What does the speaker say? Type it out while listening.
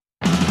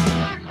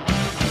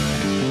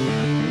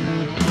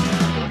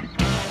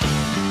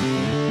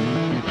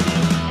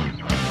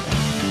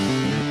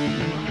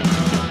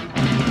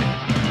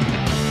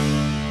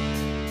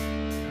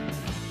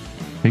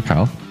Hey,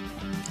 Kyle.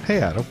 Hey,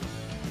 Adam.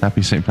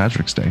 Happy St.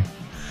 Patrick's Day.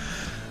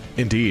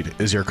 Indeed.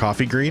 Is your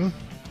coffee green?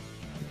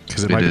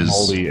 Because it might be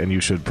moldy and you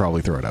should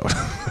probably throw it out.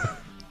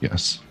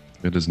 Yes.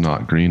 It is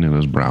not green. It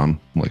is brown,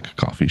 like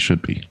coffee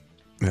should be.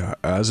 Yeah,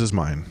 as is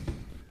mine.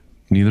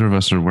 Neither of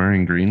us are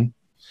wearing green,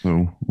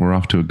 so we're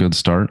off to a good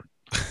start.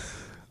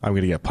 I'm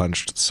going to get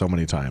punched so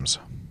many times.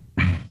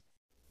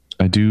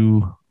 I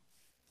do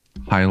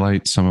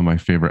highlight some of my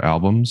favorite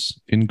albums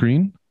in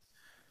green.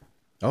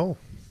 Oh.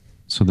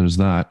 So there's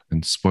that.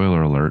 And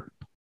spoiler alert,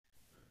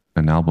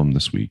 an album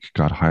this week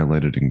got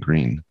highlighted in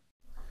green.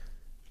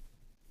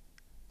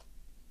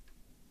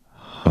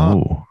 Huh.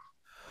 Oh.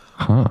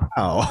 Huh.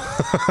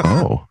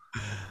 Oh.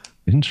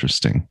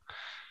 Interesting.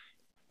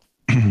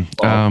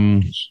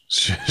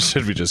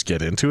 Should we just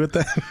get into it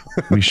then?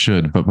 We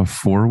should, but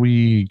before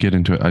we get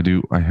into it,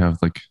 I have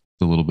like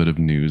the little bit of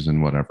news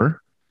and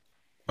whatever.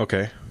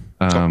 Okay.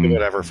 Tell me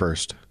whatever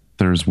first.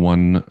 There's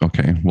one.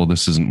 Okay. Well,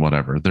 this isn't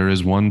whatever. There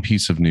is one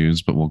piece of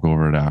news, but we'll go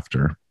over it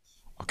after.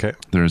 Okay.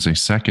 There's a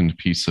second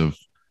piece of,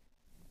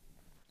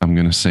 I'm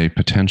going to say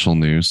potential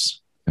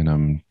news, and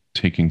I'm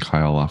taking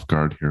Kyle off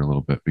guard here a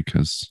little bit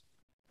because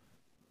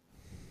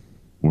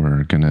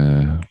we're going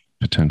to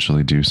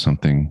potentially do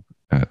something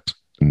at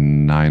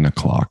 9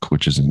 o'clock,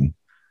 which is in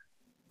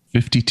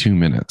 52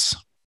 minutes.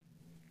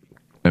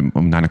 At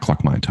 9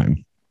 o'clock my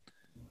time.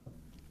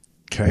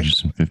 Okay. Which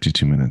is in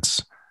 52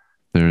 minutes.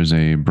 There's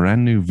a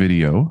brand new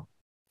video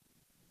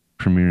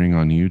premiering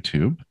on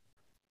YouTube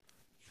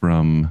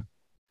from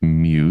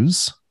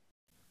Muse.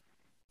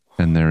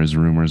 And there is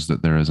rumors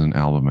that there is an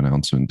album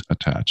announcement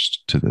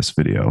attached to this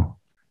video.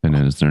 And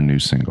it is their new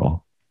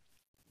single.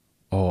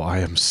 Oh, I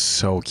am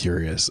so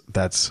curious.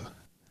 That's...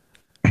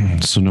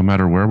 So no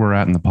matter where we're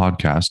at in the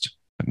podcast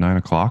at 9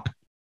 o'clock,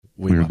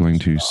 we are going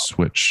to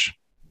switch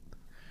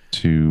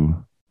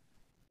to,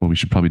 well, we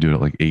should probably do it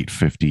at like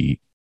 8:58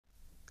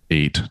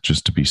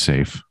 just to be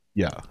safe.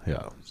 Yeah.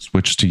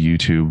 Switch to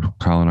YouTube.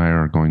 Kyle and I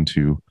are going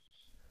to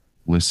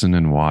listen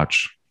and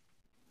watch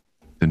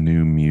the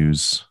new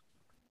Muse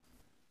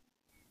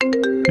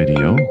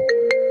video.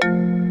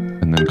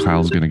 And then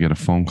Kyle's going to get a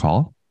phone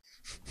call.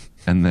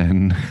 And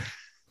then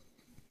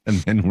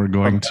we're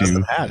going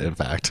to... that, in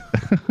fact.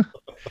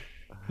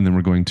 And then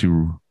we're going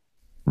to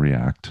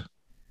react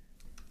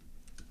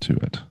to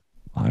it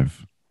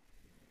live.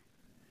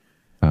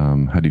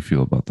 How do you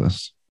feel about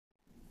this?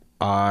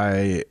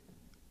 I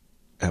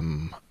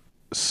am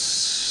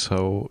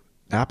so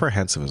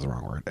apprehensive is the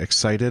wrong word.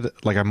 Excited.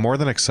 Like I'm more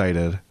than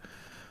excited,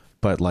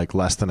 but like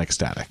less than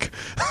ecstatic.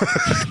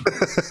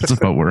 That's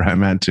about where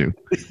I'm at too.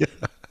 Yeah.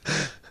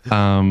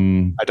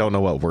 I don't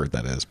know what word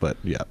that is, but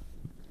yeah.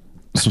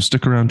 So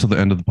stick around till the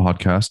end of the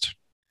podcast.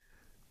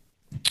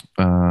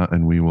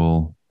 And we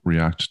will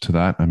react to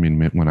that. I mean,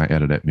 when I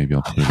edit it, maybe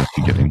I'll put it at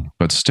the beginning,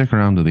 but stick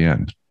around to the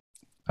end.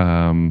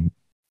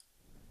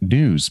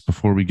 News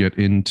before we get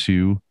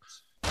into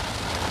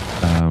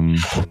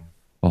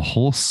a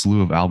whole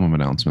slew of album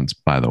announcements,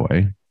 by the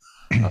way.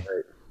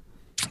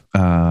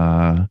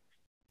 The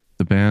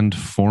band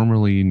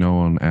formerly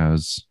known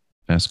as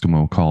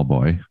Eskimo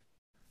Callboy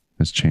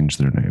has changed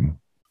their name.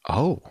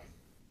 Oh.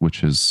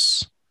 Which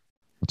is,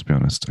 let's be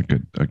honest, a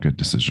good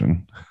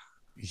decision.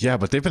 Yeah,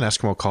 but they've been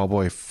Eskimo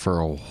Callboy for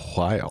a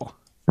while.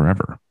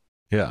 Forever.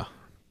 Yeah.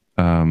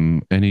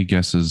 Any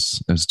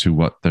guesses as to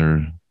what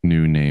their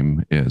new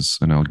name is?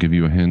 And I'll give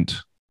you a hint.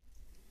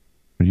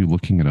 Are you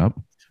looking it up?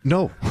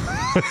 No.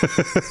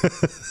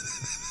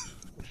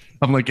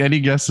 I'm like, any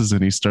guesses?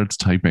 And he starts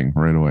typing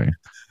right away.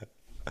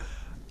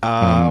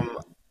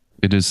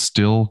 It is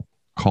still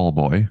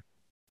Callboy,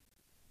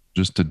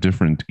 just a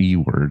different E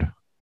word.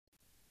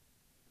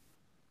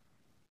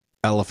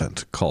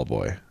 Elephant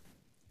Callboy.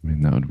 I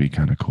mean, that would be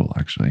kind of cool,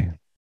 actually.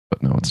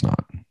 But no, it's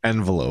not.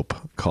 Envelope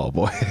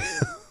Callboy.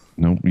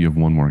 Nope, you have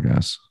one more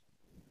guess.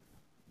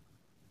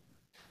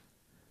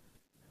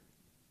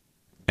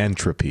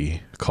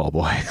 Entropy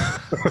Callboy.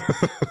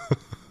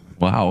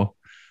 Wow.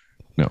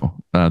 No.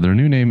 Their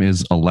new name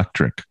is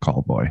Electric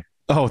Callboy.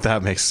 Oh,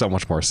 that makes so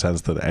much more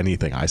sense than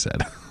anything I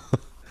said.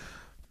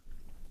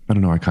 I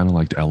don't know. I kind of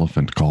liked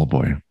Elephant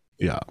Callboy.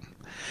 Yeah.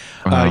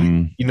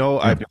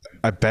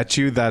 I bet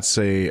you that's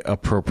a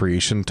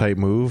appropriation type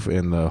move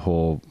in the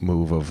whole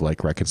move of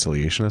like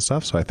reconciliation and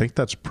stuff. So I think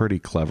that's pretty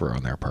clever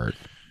on their part.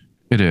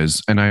 It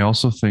is. And I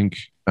also think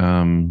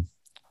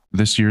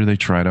this year they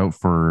tried out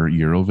for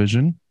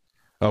Eurovision.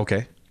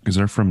 Okay. Because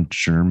they're from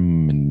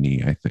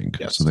Germany, I think.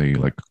 Yes. So they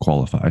like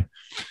qualify.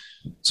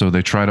 So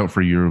they tried out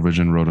for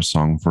Eurovision, wrote a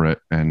song for it.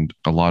 And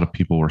a lot of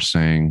people were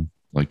saying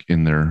like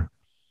in their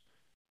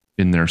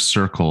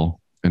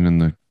circle and in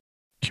the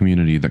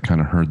community that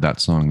kind of heard that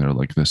song, they're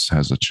like, this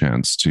has a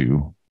chance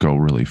to go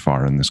really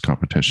far in this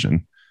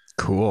competition.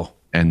 Cool.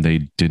 And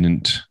they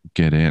didn't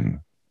get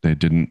in. They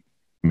didn't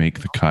make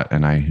the cut.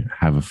 And I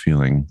have a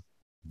feeling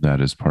that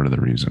is part of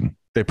the reason.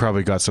 They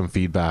probably got some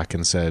feedback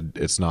and said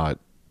it's not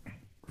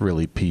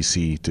really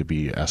PC to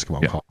be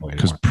Eskimo Callboy.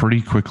 Because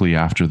pretty quickly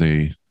after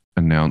they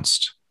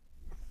announced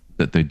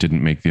that they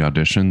didn't make the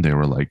audition, they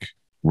were like,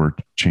 we're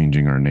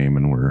changing our name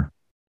and we're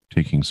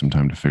taking some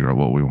time to figure out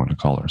what we want to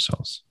call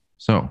ourselves.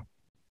 So,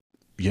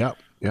 Yeah,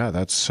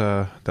 that's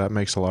that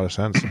makes a lot of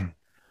sense.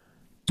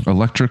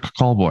 Electric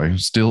Callboy,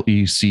 still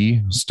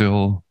EC,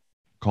 still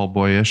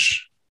callboyish.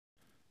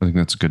 I think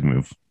that's a good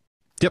move.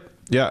 Yep.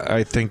 Yeah,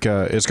 I think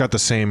it's got the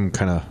same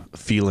kind of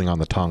feeling on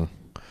the tongue.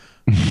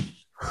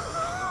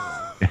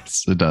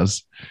 Yes, it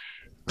does.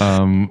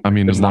 I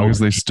mean, as long as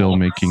they still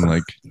making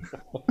like,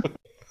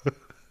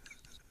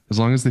 as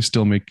long as they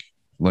still make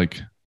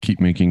like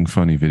keep making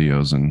funny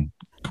videos and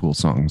cool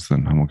songs,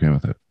 then I'm okay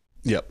with it.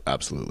 Yep,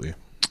 absolutely.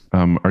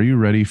 Are you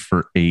ready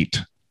for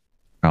 8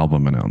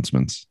 album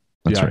announcements?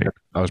 That's right.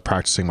 I was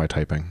practicing my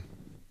typing.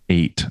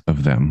 8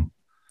 of them.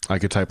 I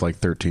could type like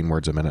 13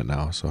 words a minute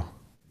now. So,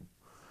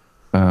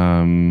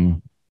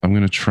 I'm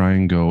gonna try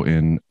and go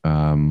in.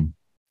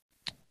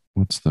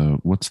 What's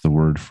the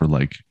word for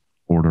like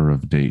order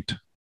of date?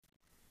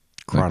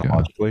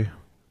 chronologically. Like,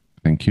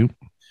 thank you.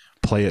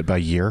 Play it by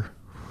year.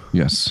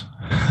 Yes.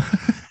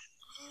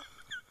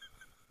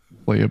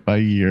 Play it by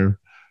year.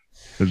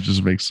 It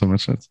just makes so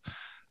much sense.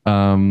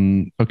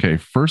 Okay,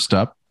 first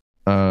up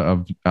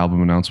of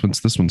album announcements.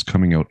 This one's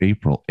coming out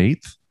April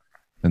 8th,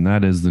 and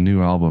that is the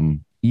new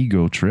album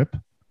Ego Trip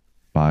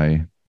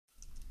by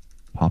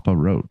Papa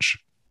Roach.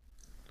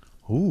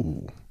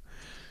 Ooh.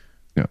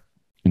 Yeah.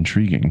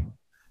 Intriguing.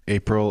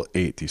 April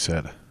 8th, you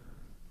said.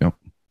 Yep.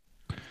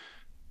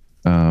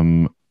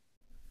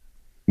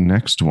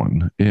 Next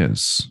one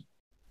is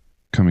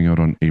coming out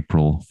on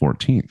April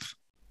 14th.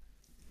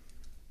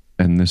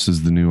 And this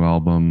is the new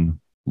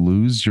album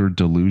Lose Your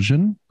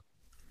Delusion,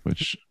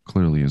 which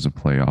clearly is a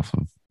play off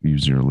of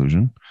Use Your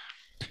Illusion.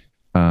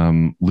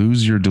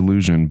 Lose Your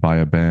Delusion by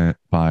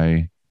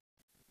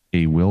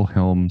a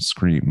Wilhelm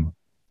Scream.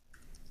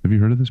 Have you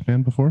heard of this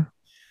band before?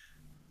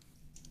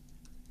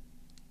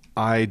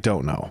 I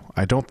don't know.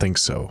 I don't think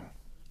so.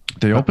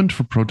 They opened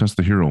for Protest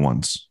the Hero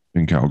once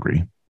in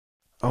Calgary.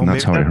 Oh, and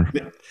that's how I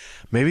heard.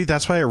 Maybe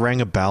that's why it rang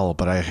a bell,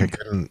 but I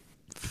couldn't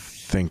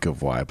think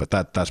of why. But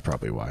that's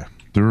probably why.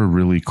 They're a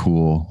really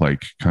cool,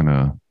 like kind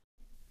of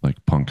like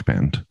punk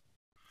band.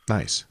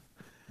 Nice.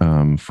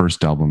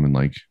 First album in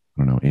like,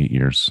 I don't know, 8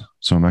 years.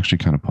 So I'm actually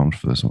kind of pumped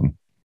for this one.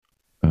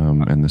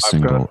 And the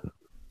single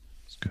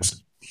is good.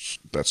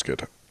 That's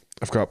good.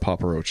 I've got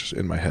Papa Roach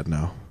in my head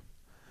now.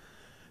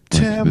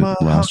 Like Tear my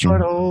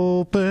heart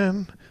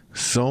open,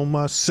 sew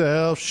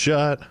myself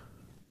shut.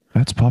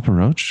 That's Papa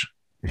Roach?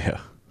 Yeah.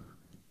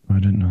 Oh, I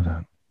didn't know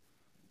that.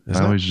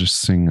 I always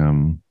just sing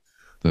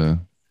the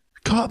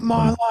cut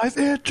my life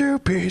into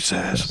pieces.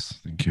 Yes,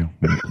 thank you.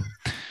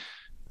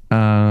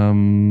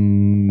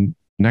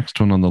 Next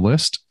one on the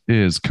list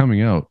is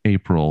coming out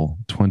April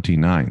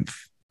 29th.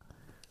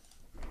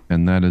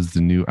 And that is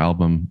the new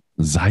album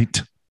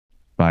XXVIII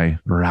by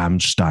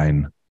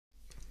Rammstein.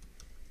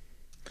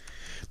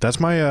 That's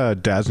my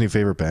dad's new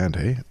favorite band,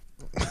 hey?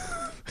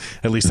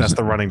 At least that's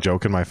the running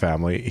joke in my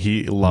family.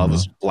 He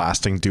loves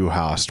blasting Du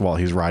Hast while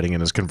he's riding in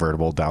his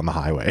convertible down the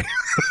highway.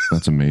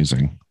 That's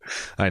amazing.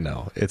 I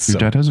know. It's Your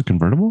dad has a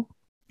convertible?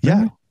 Yeah.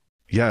 Really?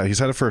 Yeah, he's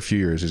had it for a few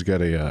years. He's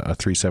got a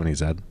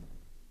 370Z.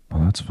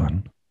 Oh, that's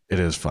fun. It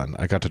is fun.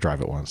 I got to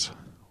drive it once.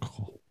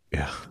 Cool.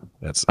 Yeah.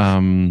 That's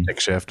stick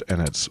shift,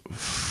 and it's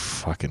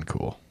fucking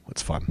cool.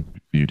 It's fun.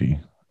 Beauty.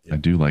 Yeah. I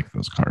do like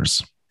those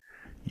cars.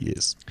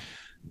 Yes.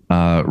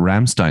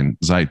 Rammstein,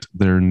 XXVIII,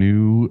 their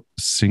new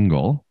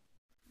single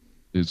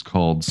is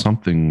called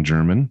something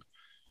German.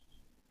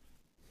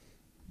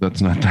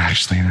 That's not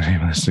actually the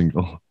name of the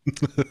single.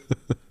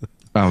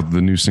 Oh,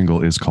 the new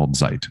single is called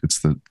XXVIII. It's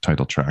the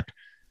title track.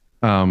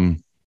 I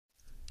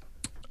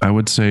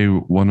would say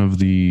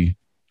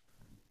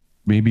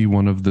maybe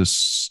one of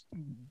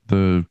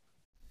the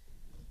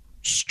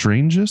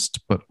strangest,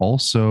 but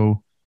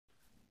also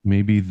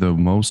maybe the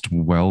most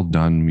well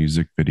done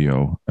music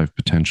video I've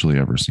potentially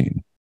ever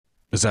seen.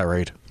 Is that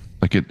right?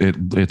 Like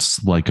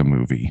it's like a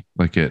movie.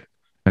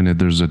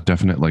 There's a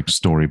definite like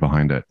story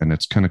behind it, and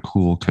it's kind of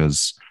cool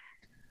because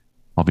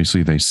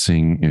obviously they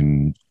sing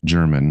in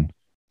German,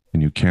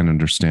 and you can't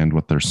understand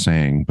what they're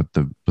saying, but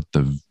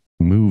the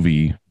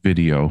movie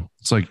video,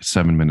 it's like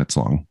 7 minutes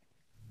long,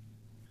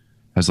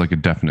 has like a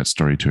definite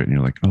story to it, and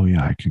you're like, oh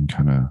yeah, I can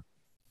kind of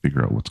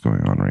figure out what's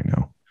going on right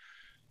now.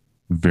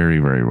 Very,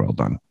 very well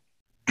done.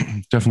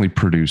 Definitely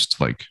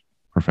produced like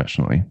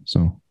professionally.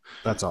 So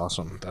that's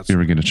awesome. If you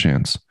ever get a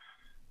chance.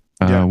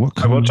 Yeah, I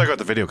will check out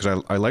the video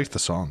because I liked the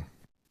song.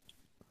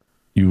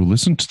 You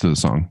listened to the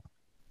song?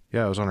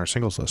 Yeah, it was on our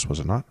singles list, was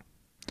it not?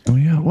 Oh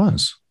yeah, it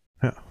was.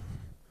 Yeah.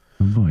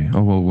 Oh boy.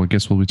 Oh well, I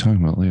guess we'll be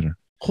talking about it later.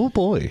 Oh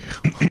boy.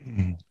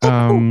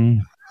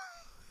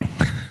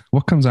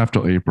 What comes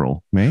after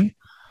April? May?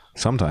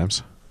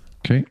 Sometimes.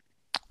 Okay.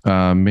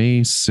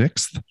 May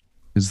 6th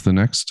is the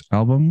next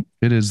album.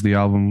 It is the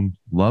album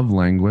Love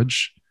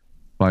Language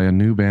by a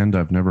new band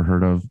I've never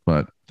heard of,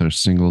 but their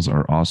singles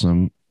are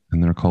awesome,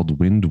 and they're called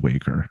Wind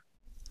Waker.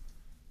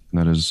 And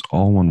that is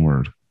all one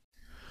word.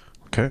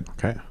 Okay.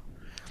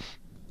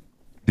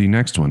 The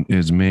next one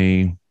is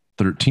May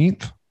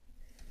 13th.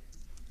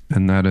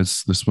 And that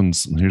is,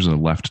 here's a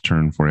left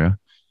turn for you.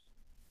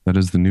 That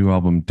is the new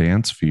album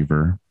Dance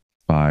Fever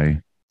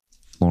by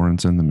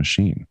Florence and the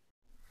Machine.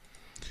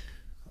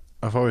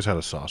 I've always had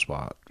a soft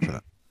spot for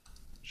that.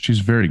 She's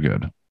very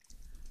good.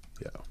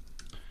 Yeah.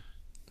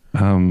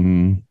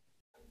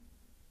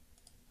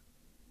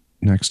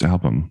 Next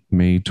album,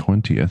 May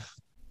 20th.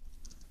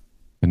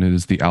 And it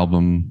is the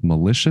album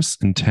Malicious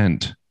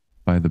Intent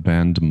by the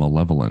band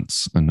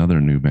Malevolence,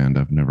 another new band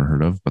I've never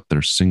heard of, but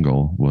their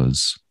single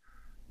was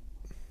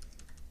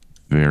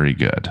very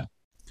good.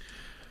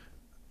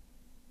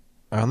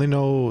 I only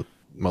know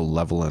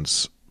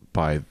Malevolence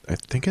by, I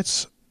think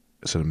is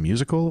it a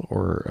musical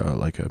or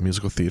like a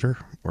musical theater,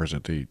 or is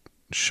it a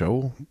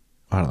show?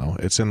 I don't know.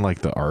 It's in like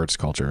the arts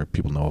culture.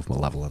 People know of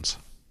Malevolence.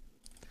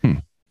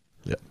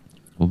 Yeah.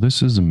 Well,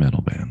 this is a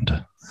metal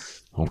band.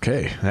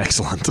 Okay.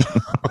 Excellent.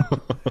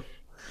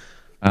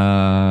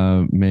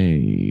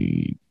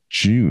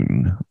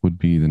 June would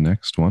be the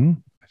next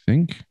one, I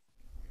think.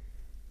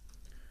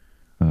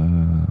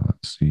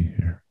 Let's see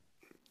here.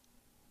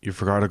 You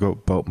forgot to go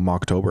about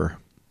Mocktober.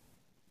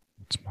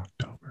 It's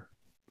Mocktober.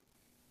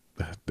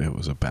 It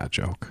was a bad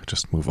joke.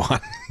 Just move on.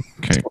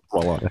 Okay.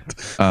 Roll on it.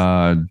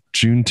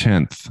 June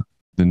 10th,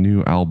 the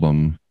new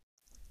album.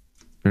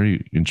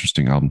 Very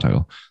interesting album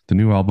title. The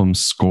new album,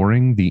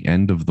 Scoring the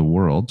End of the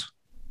World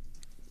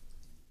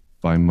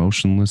by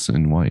Motionless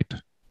in White.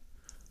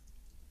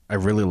 I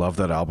really love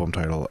that album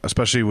title,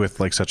 especially with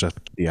like such a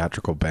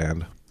theatrical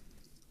band.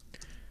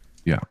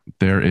 Yeah,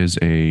 there is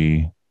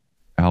a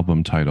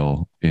album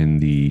title in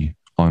the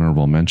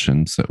honorable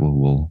mentions that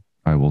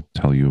I will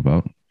tell you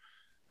about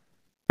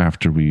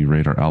after we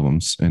rate our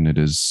albums, and it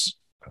is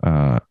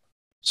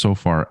so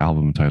far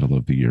album title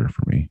of the year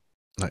for me.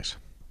 Nice.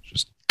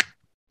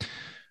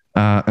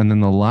 And then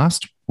the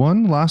last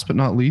but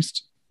not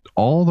least,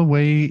 all the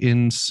way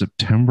in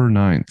September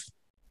 9th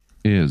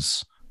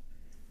is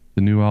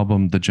the new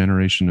album, The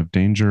Generation of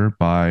Danger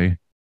by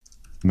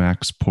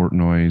Max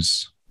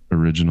Portnoy's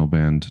original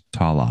band,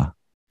 Tala.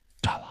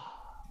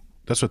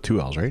 That's with two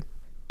L's, right?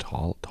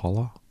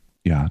 Tala?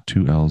 Yeah,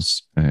 2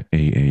 L's,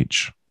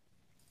 AH.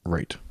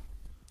 Right.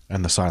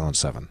 And the Silent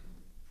 7.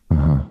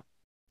 Uh-huh.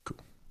 Cool.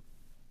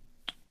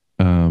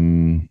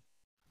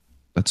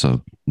 That's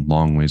a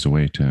long ways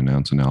away to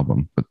announce an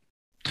album, but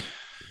I'm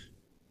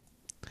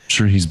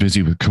sure he's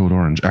busy with Code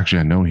Orange. Actually,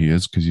 I know he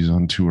is because he's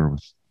on tour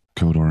with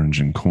Code Orange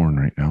and Korn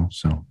right now.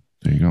 So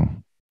there you go.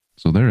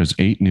 So there is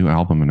 8 new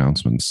album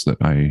announcements that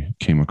I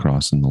came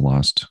across in the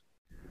last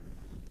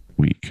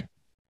week.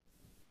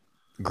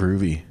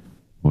 Groovy.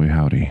 Boy,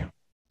 howdy.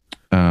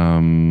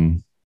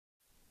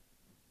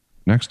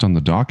 Next on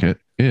the docket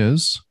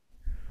is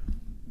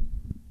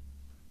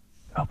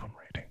album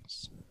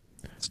ratings.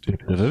 Let's do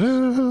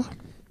this.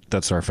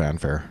 That's our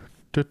fanfare.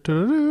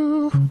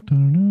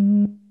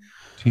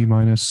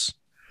 T-minus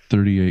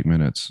 38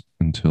 minutes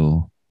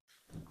until...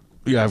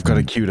 Yeah, I've got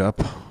it queued up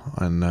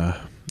on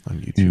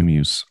YouTube. New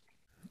Muse.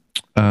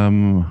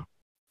 So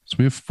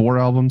we have 4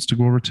 albums to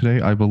go over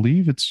today. I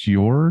believe it's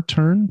your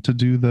turn to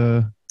do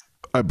the...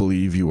 I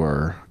believe you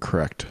are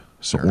correct,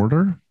 sir.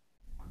 Order?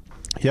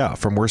 Yeah,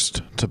 from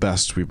worst to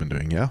best we've been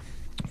doing, yeah?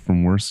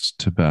 From worst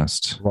to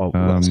best. Well,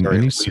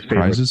 any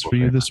surprises for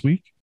you this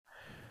week?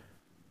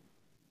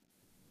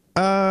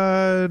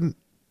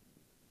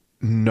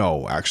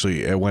 No,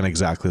 actually, it went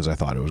exactly as I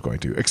thought it was going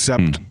to.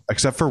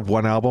 Except for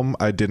one album,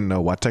 I didn't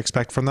know what to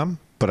expect from them,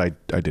 but I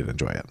did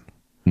enjoy it.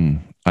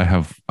 I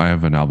have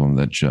an album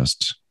that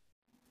just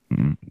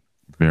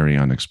very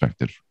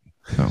unexpected.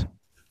 So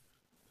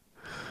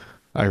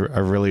I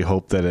really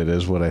hope that it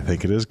is what I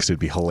think it is, because it'd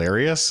be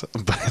hilarious,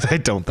 but I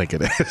don't think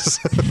it is.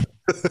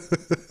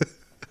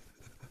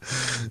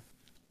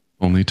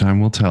 Only time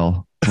will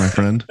tell, my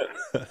friend.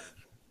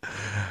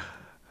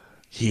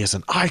 He is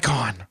an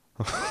icon.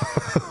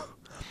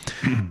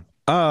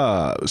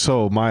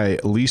 So my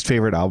least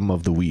favorite album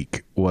of the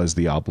week was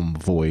the album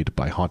Void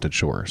by Haunted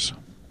Shores.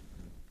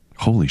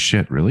 Holy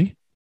shit, really?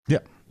 Yeah.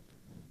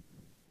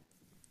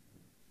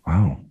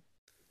 Wow.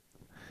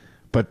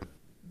 But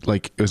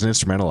like, it was an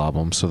instrumental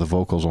album, so the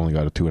vocals only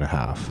got a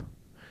 2.5.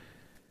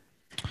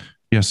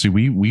 Yeah, see,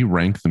 we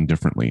rank them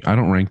differently. I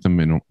don't rank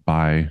them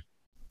by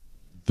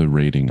the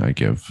rating I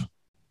give.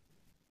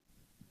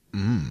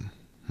 I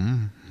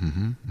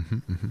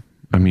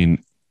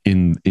mean,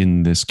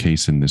 in this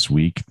case, in this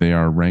week, they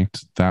are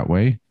ranked that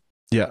way.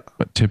 Yeah.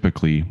 But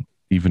typically,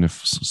 even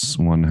if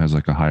one has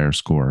like a higher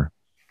score,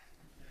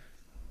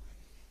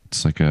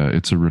 it's a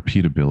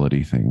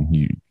repeatability thing.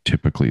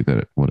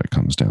 What it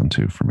comes down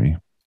to for me.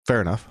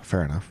 Fair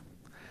enough.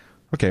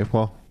 Okay,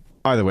 well,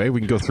 either way,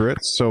 we can go through it.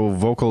 So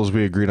vocals,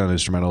 we agreed on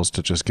instrumentals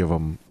to just give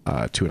them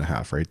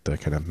 2.5, right? The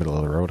kind of middle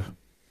of the road.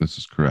 This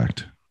is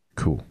correct.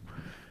 Cool.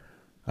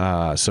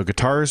 So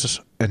guitars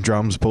and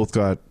drums both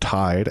got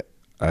tied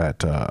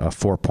at a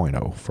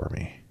 4.0 for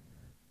me.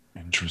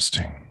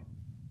 Interesting.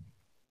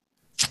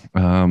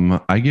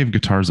 I gave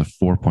guitars a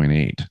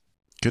 4.8.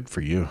 Good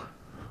for you.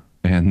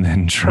 And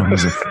then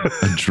drums a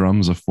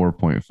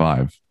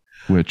 4.5,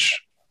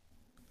 which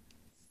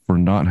for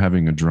not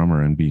having a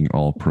drummer and being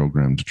all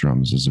programmed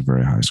drums is a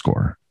very high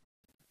score.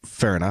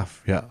 Fair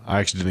enough. Yeah. I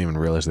actually didn't even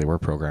realize they were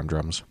programmed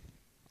drums.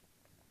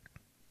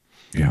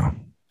 Yeah.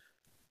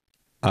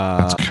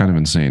 That's kind of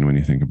insane when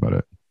you think about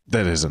it.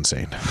 That is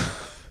insane.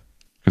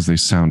 Because they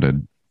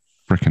sounded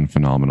freaking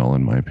phenomenal,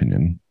 in my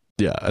opinion.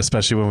 Yeah,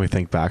 especially when we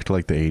think back to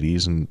like the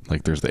 80s and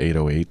like there's the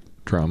 808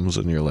 drums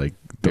and you're like,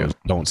 those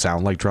don't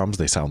sound like drums,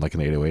 they sound like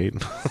an 808.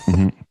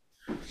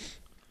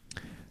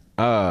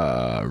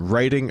 Mm-hmm.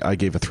 Writing, I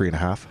gave a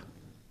 3.5.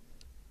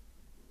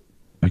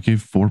 I gave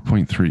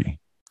 4.3.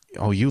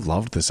 Oh, you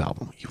loved this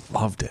album. You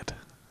loved it.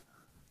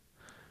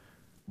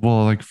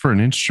 Well, like for an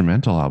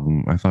instrumental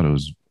album, I thought it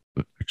was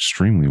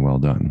extremely well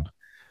done.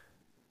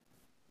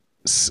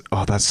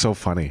 Oh, that's so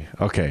funny.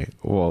 Okay,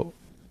 well,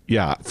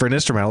 yeah, for an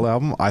instrumental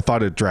album, I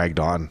thought it dragged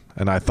on,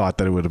 and I thought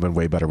that it would have been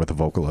way better with a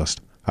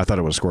vocalist. I thought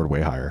it would have scored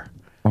way higher.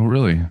 Oh,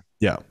 really?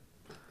 Yeah.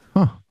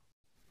 Huh.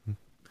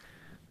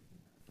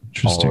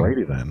 Interesting.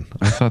 Alrighty then.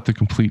 I thought the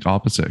complete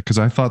opposite, because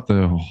I thought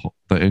the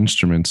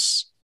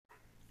instruments,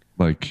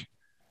 like,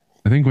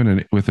 I think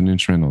with an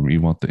instrumental,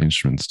 you want the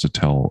instruments to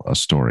tell a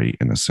story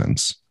in a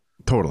sense.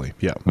 Totally,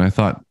 yeah. And I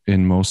thought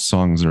in most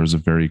songs there's a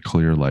very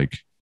clear like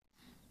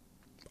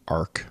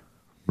arc,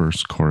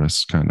 verse,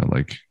 chorus, kind of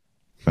like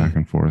back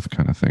and forth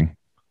kind of thing.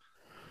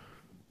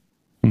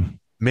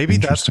 Maybe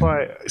that's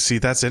why. See,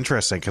 that's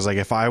interesting because like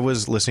if I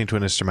was listening to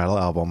an instrumental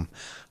album,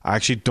 I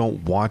actually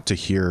don't want to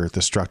hear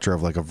the structure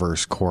of like a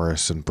verse,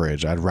 chorus, and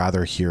bridge. I'd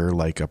rather hear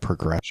like a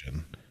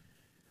progression,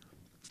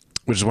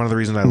 which is one of the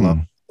reasons I love.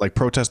 Like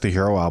Protest the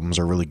Hero albums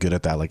are really good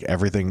at that. Like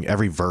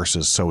every verse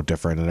is so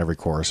different and every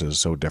chorus is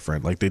so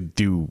different. Like they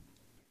do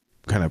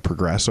kind of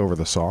progress over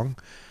the song.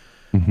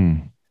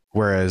 Mm-hmm.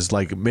 Whereas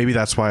like maybe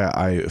that's why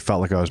I felt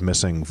like I was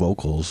missing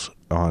vocals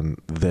on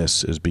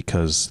this, is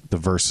because the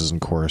verses and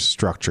chorus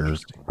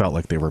structures felt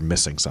like they were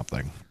missing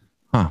something.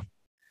 Huh.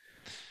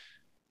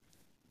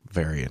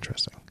 Very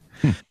interesting.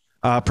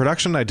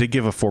 Production, I did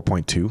give a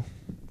 4.2.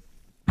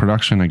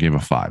 Production, I gave a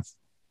 5.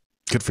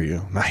 Good for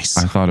you. Nice.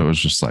 I thought it was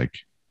just like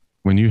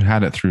when you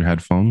had it through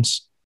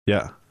headphones.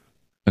 Yeah.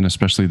 And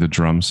especially the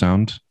drum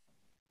sound,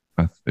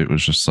 it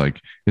was just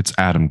like, it's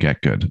Adam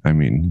Getgood. I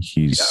mean,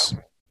 he's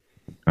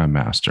a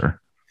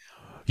master.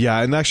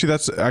 Yeah. And actually,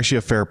 that's actually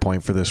a fair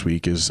point for this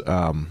week is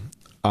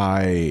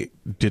I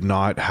did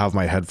not have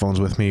my headphones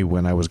with me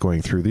when I was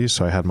going through these.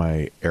 So I had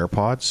my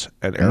AirPods,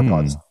 and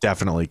AirPods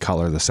definitely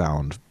color the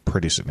sound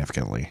pretty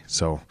significantly.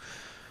 So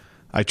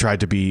I tried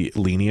to be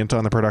lenient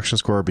on the production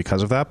score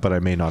because of that, but I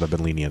may not have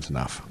been lenient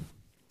enough.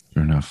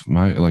 Fair enough.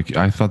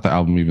 I thought the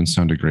album even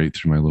sounded great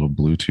through my little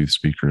Bluetooth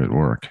speaker at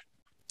work.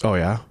 Oh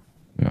yeah.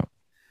 Yeah.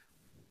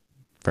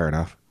 Fair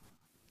enough.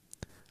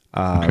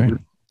 Okay.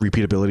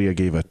 Repeatability, I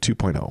gave a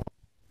 2.0.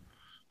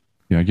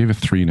 Yeah, I gave it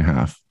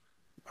 3.5.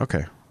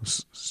 Okay.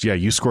 Yeah,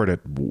 you scored it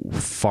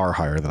far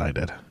higher than I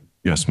did.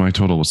 Yes, my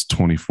total was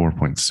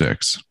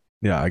 24.6.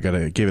 Yeah, I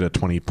gave it a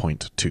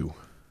 20.2.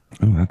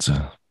 Oh, that's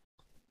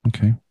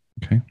okay.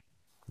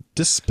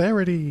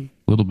 Disparity.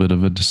 A little bit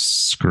of a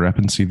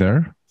discrepancy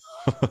there.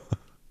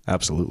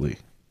 Absolutely.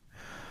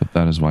 But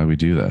that is why we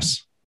do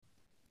this.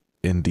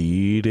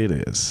 Indeed it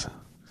is.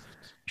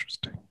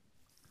 Interesting.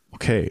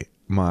 Okay,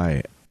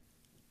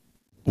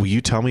 will you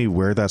tell me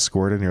where that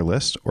scored in your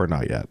list or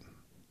not yet?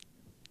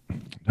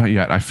 Not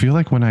yet. I feel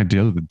like when I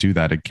do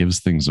that, it gives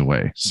things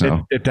away.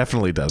 So it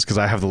definitely does, because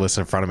I have the list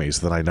in front of me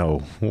so that I know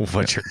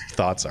what your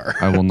thoughts are.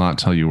 I will not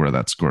tell you where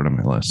that scored on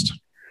my list.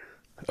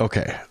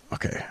 Okay.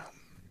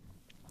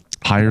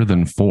 Higher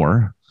than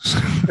 4.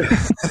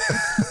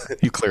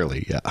 You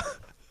clearly, yeah.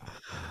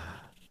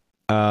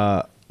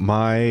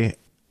 My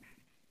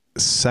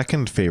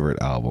second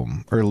favorite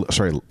album, or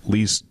sorry,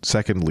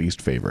 second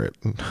least favorite.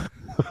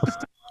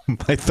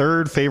 My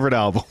third favorite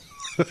album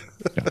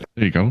Yeah,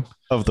 there you go.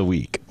 of the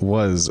week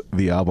was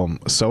the album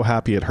So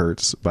Happy It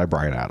Hurts by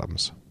Bryan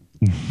Adams.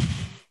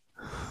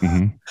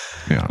 Mm-hmm.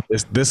 Yeah.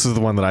 This is the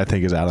one that I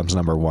think is Adams'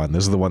 number one.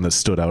 This is the one that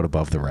stood out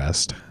above the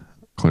rest.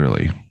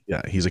 Clearly.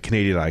 Yeah, he's a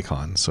Canadian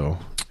icon, so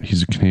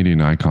He's a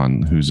Canadian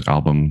icon whose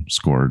album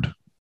scored.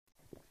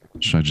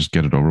 Should I just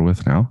get it over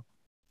with now?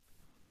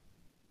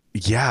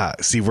 yeah.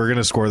 See, we're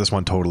gonna score this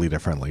one totally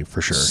differently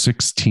for sure.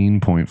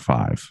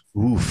 16.5.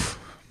 Oof.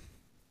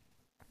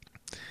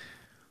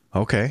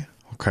 Okay.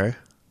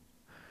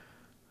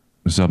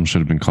 This album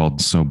should have been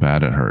called So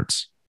Bad It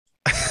Hurts.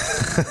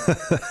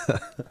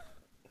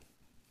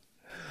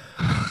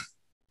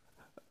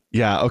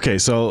 Yeah. Okay.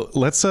 So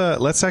let's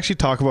actually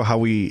talk about how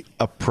we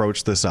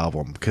approach this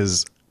album,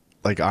 because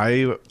like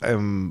I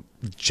am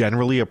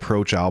generally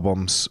approach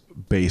albums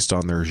based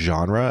on their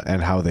genre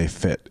and how they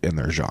fit in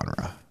their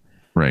genre.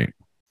 Right.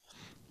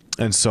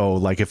 And so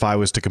like if I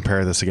was to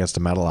compare this against a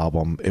metal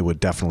album, it would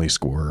definitely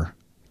score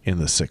in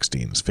the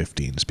 16s,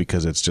 15s,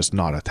 because it's just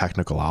not a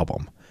technical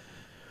album.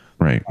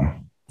 Right.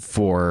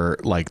 For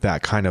like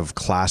that kind of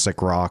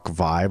classic rock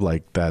vibe,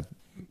 like that,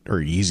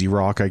 or easy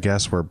rock, I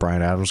guess, where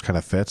Bryan Adams kind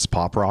of fits,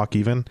 pop rock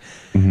even.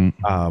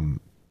 Mm-hmm.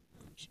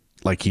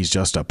 Like he's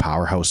just a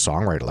powerhouse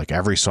songwriter. Like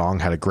every song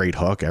had a great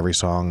hook, every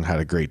song had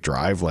a great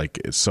drive. Like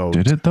it's so.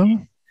 Did it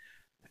though?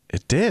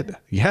 It did.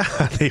 Yeah,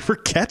 they were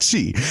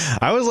catchy.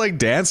 I was like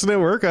dancing at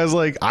work.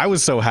 I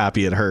was so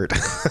happy it hurt.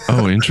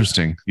 Oh,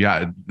 interesting.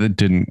 Yeah, it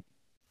didn't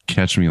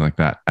catch me like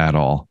that at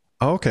all.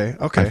 Oh, okay.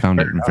 Okay. I found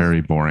it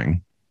very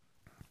boring.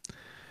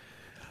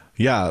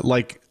 Yeah.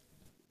 Like,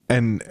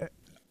 and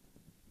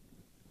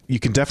you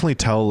can definitely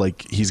tell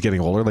like he's getting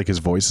older, like his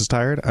voice is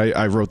tired.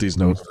 I wrote these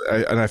notes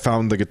and I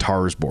found the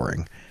guitars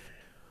boring.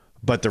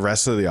 But the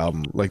rest of the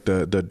album, like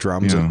the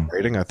drums and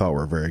writing, I thought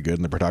were very good,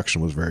 and the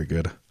production was very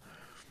good.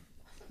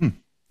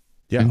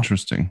 Yeah.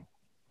 Interesting.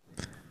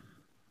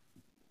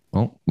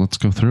 Well, let's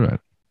go through it.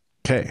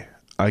 Okay.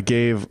 I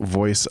gave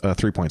voice a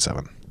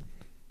 3.7.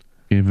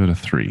 Gave it a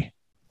 3.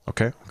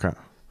 Okay. Okay.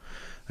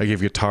 I gave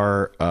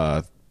guitar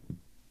a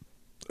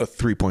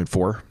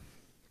 3.4.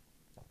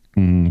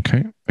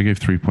 Okay. I gave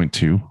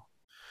 3.2.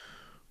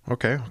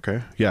 Okay.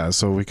 Okay. Yeah.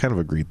 So we kind of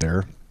agreed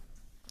there.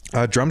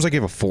 Drums, I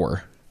gave a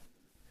 4.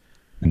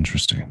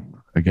 Interesting.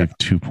 I gave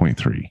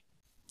 2.3.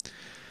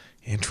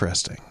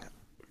 Interesting.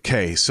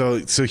 Okay,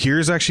 so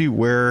here's actually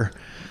where,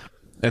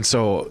 and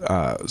so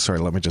sorry,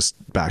 let me just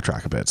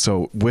backtrack a bit.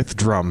 So with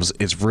drums,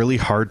 it's really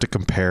hard to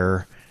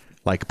compare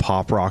like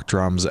pop rock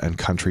drums and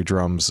country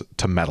drums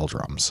to metal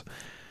drums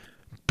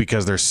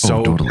because they're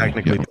so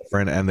technically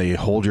different and they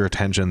hold your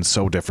attention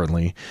so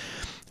differently.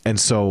 And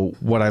so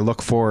what I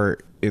look for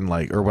in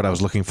like, or what I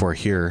was looking for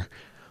here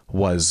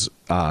was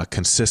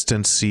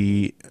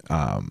consistency,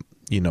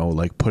 you know,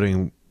 like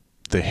putting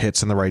the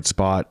hits in the right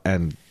spot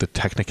and the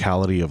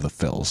technicality of the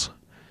fills.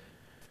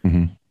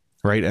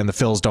 Right. And the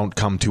fills don't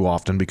come too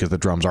often because the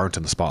drums aren't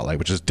in the spotlight,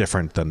 which is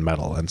different than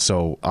metal. And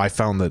so I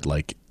found that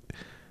like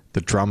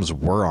the drums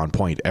were on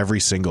point.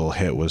 Every single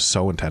hit was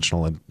so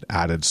intentional and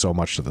added so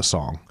much to the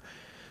song.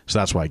 So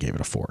that's why I gave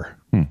it a 4.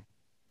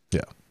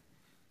 Yeah.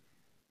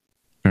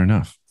 Fair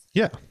enough.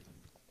 Yeah.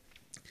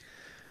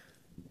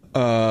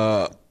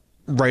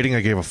 Writing,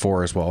 I gave a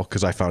 4 as well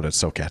because I found it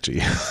so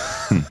catchy.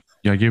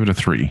 Yeah, I gave it a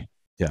 3.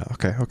 Yeah.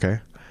 Okay.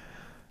 Okay.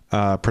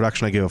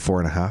 Production, I gave a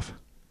 4.5.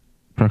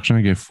 Production,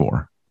 I gave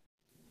 4.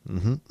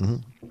 You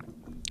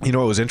know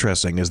what was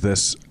interesting is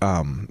this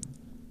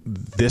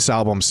this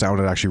album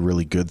sounded actually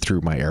really good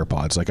through my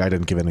AirPods. Like I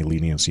didn't give any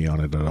leniency on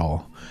it at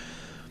all.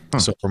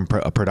 So from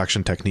a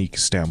production technique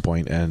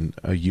standpoint and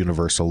a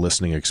universal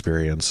listening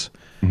experience,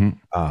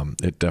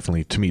 it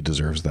definitely to me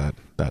deserves that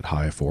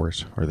high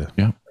 4s or the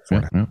yeah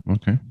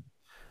okay.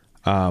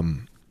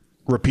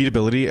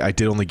 Repeatability, I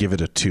did only give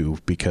it a 2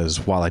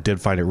 because while I did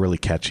find it really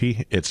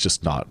catchy, it's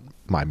just not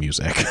my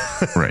music.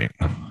 Right.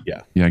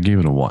 Yeah. Yeah, I gave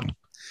it a 1.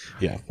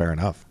 Yeah, fair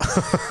enough.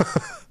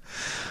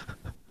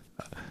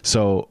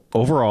 So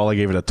overall, I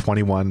gave it a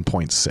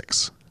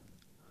 21.6.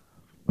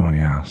 Oh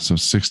yeah, so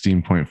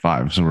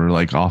 16.5. So we're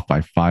like off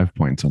by 5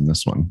 points on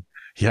this one.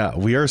 Yeah,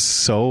 we are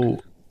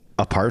so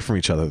apart from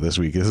each other this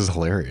week. This is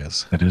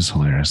hilarious. That is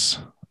hilarious.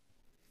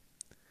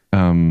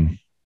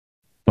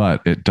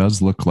 But it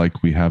does look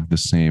like we have the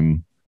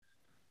same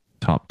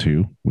top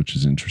 2, which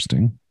is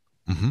interesting.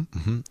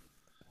 And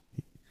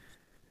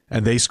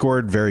they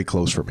scored very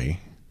close for me.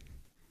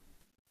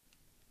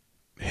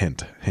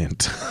 Hint,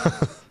 hint.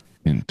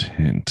 Hint,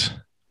 hint.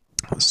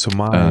 So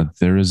my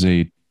there is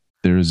a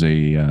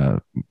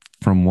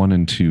from 1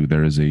 and 2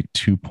 there is a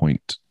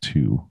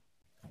 2.2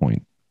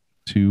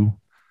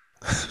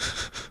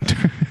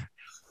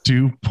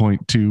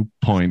 2.2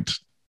 point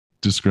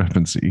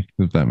discrepancy,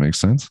 if that makes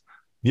sense.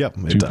 Yep,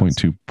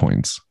 2.2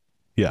 points.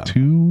 Yeah,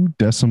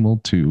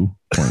 2.2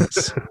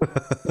 points.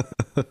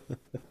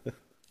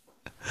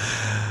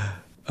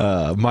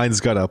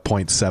 Mine's got a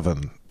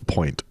 0.7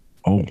 point.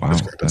 Oh wow,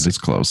 that is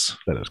close.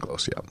 That is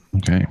close. Yeah.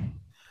 Okay.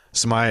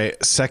 So my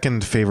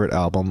second favorite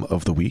album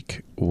of the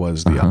week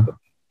was the album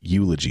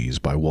Eulogies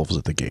by Wolves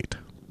at the Gate.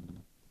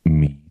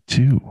 Me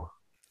too.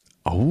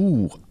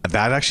 Oh,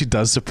 that actually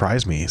does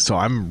surprise me. So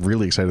I'm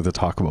really excited to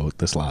talk about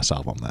this last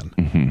album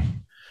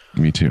then.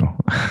 Me too.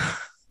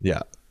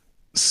 Yeah.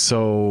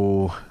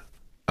 So,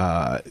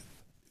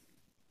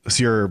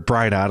 your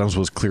Bryan Adams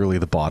was clearly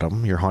the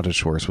bottom. Your Haunted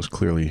Shores was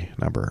clearly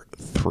number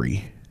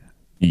 3.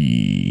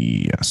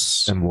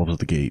 Yes. And Wolves at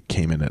the Gate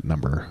came in at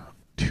number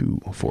 2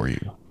 for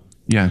you.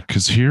 Yeah,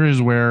 because here is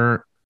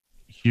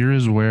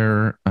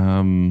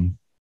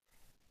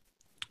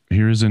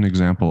an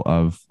example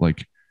of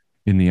like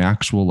in the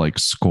actual like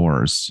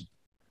scores,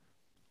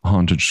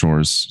 Haunted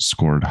Shores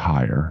scored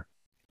higher.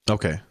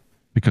 Okay.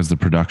 Because the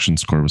production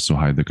score was so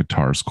high, the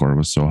guitar score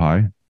was so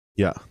high.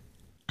 Yeah.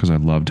 Because I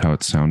loved how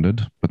it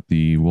sounded. But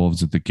the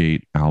Wolves at the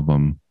Gate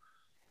album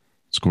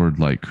scored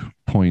like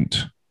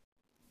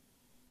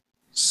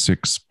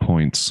 0.6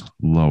 points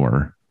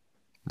lower.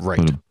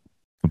 Right.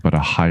 But a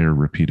higher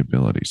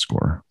repeatability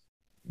score.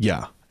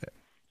 Yeah.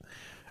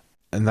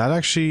 And that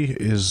actually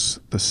is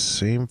the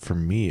same for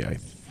me.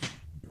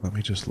 Let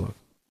me just look.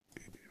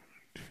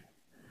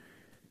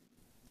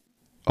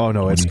 Oh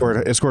no, it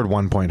scored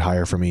 1 point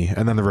higher for me,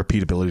 and then the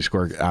repeatability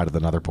score added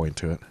another point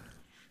to it.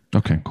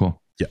 Okay, cool.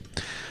 Yeah.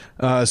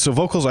 So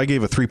vocals, I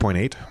gave a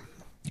 3.8.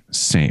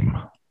 Same.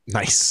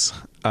 Nice.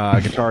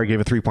 Guitar, I gave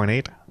a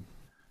 3.8.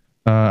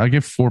 I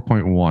gave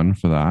 4.1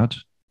 for that.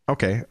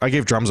 Okay, I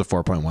gave drums a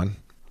 4.1.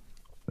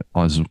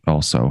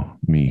 Also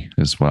me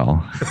as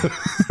well.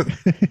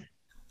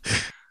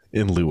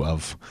 in lieu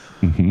of.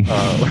 Mhm.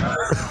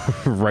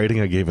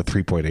 Writing, I gave a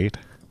 3.8.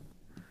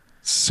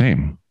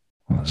 Same.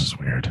 Oh, this is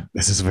weird.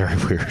 This is very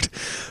weird.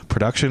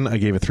 Production, I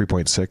gave a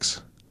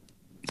 3.6.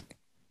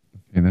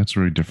 And that's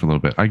where we differ a little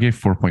bit. I gave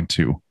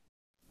 4.2.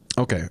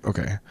 Okay.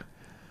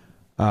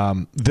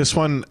 This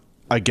one,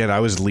 again, I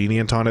was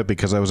lenient on it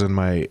because I was in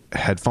my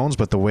headphones,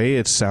 but the way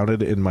it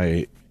sounded in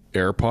my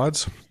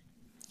AirPods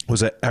was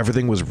that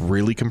everything was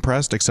really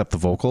compressed except the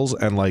vocals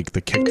and like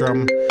the kick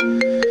drum.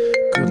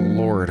 Good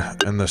Lord.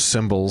 And the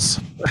cymbals.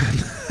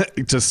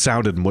 It just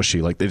sounded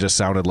mushy. Like they just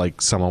sounded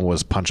like someone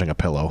was punching a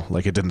pillow.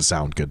 Like it didn't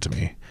sound good to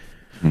me.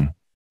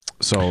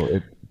 So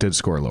it did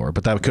score lower,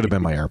 but that could have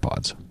been my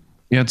AirPods.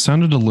 Yeah, it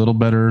sounded a little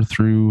better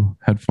through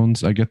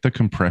headphones. I get the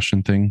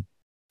compression thing.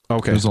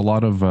 Okay. There's a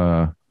lot of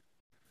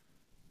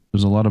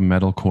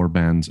metalcore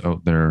bands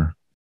out there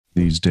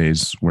these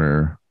days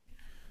where,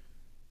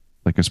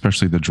 like,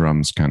 especially the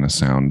drums kind of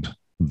sound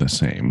the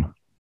same.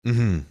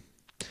 Mm-hmm.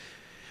 I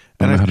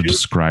don't know how to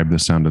describe the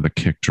sound of the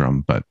kick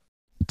drum, but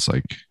it's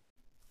like,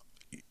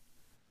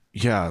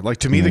 yeah, like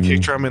to me, the kick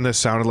drum in this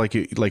sounded like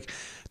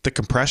the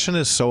compression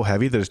is so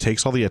heavy that it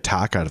takes all the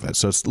attack out of it.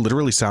 So it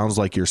literally sounds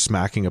like you're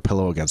smacking a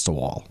pillow against a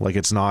wall. Like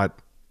it's not,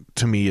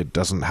 to me, it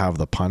doesn't have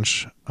the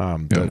punch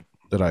that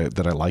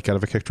I like out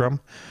of a kick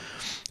drum.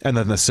 And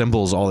then the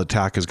cymbals, all the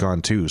attack is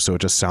gone too. So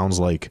it just sounds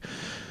like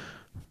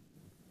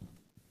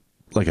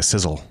a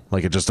sizzle.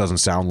 Like it just doesn't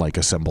sound like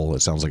a cymbal.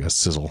 It sounds like a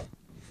sizzle.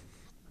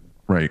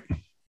 right.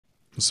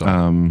 So,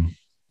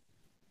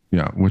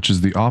 yeah, which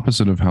is the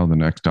opposite of how the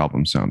next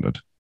album sounded.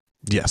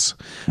 yes.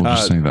 We'll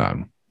just say that.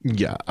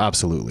 Yeah,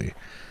 absolutely.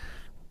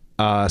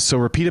 So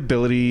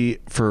repeatability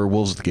for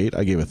Wolves at the Gate,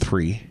 I gave a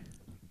 3.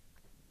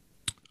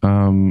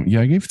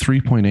 Yeah, I gave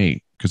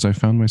 3.8 because I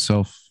found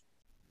myself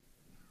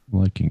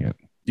liking it.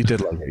 You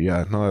did like it.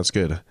 Yeah, no, that's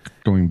good.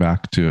 Going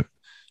back to at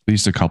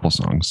least a couple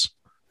songs.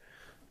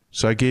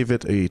 So I gave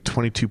it a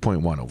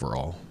 22.1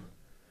 overall.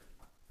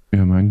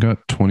 Yeah, mine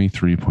got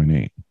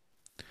 23.8.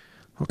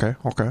 Okay.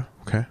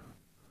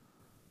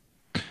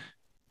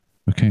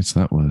 Okay, so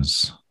that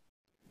was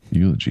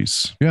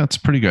Eulogies. Yeah, it's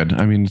pretty good.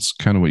 I mean, it's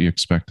kind of what you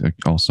expect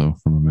also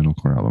from a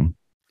metalcore album.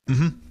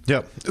 Mm-hmm.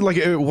 Yeah, like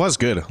it was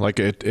good. Like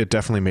it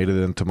definitely made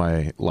it into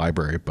my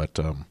library, but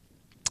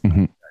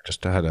I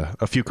just had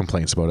a few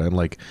complaints about it. And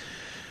like,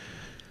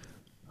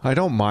 I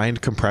don't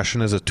mind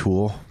compression as a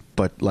tool,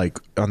 but like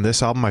on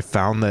this album, I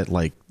found that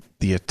like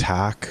the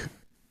attack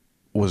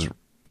was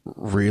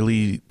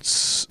really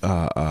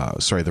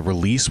the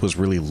release was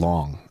really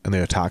long and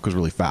the attack was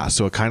really fast,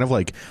 so it kind of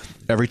like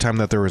every time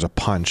that there was a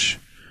punch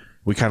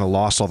we kind of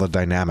lost all the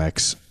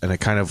dynamics and it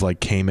kind of like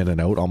came in and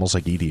out almost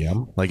like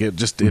EDM. Like it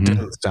just it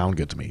didn't sound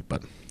good to me,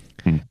 but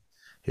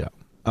yeah.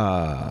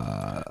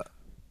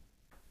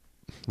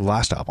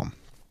 Last album,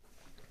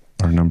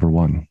 our number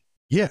one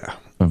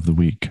of the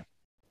week.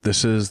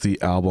 This is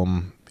the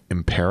album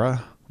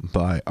Impera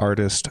by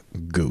artist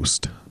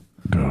Ghost.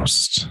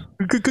 Ghost.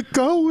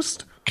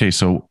 Okay,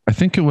 so I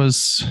think I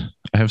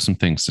have some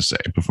things to say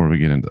before we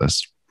get into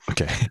this.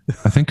 Okay.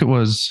 I think it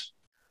was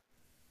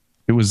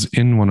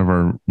in one of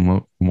our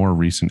more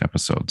recent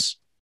episodes.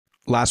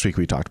 Last week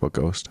we talked about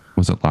Ghost.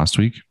 Was it last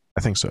week?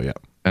 I think so, yeah.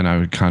 And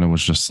I kind of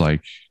was just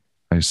like,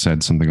 I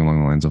said something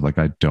along the lines of like,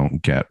 I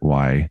don't get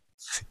why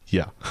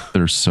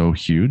they're so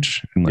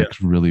huge and like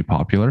really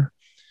popular.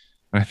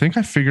 And I think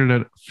I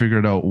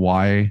figured out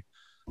why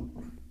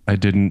I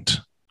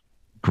didn't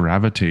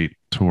gravitate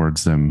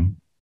towards them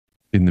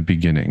in the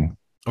beginning,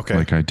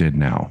 like I did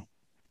now,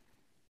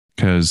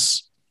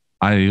 because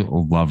I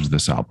loved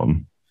this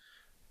album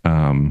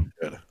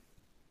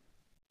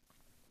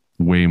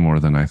way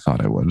more than I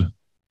thought I would.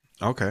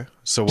 Okay,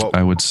 so what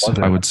I would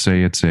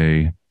say it's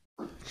a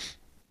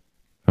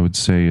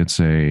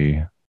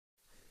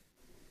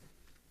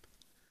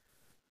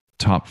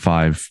top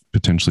 5,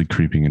 potentially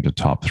creeping into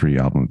top 3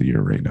 album of the year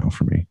right now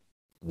for me.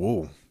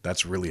 Whoa,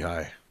 that's really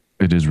high.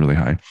 It is really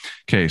high.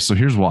 Okay, so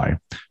here's why.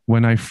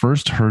 When I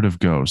first heard of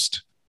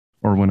Ghost,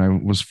 or when I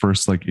was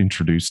first like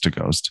introduced to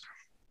Ghost,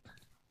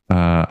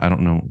 I don't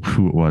know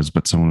who it was,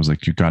 but someone was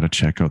like, you got to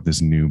check out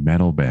this new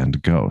metal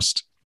band,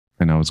 Ghost.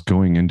 And I was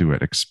going into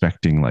it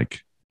expecting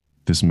like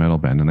this metal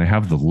band, and they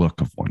have the look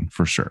of one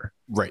for sure.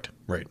 Right.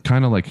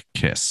 Kind of like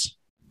Kiss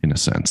in a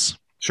sense.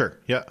 Sure,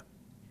 yeah.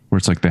 Where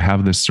it's like they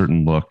have this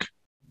certain look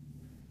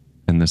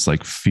and this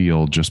like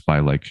feel just by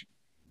like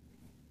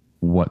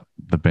what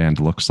the band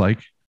looks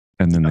like.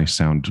 And then they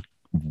sound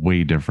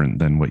way different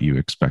than what you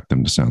expect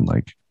them to sound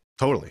like.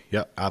 Totally.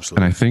 Yeah,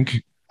 absolutely. And I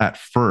think at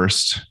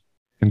first,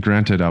 and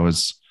granted, it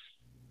was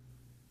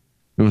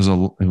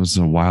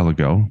a while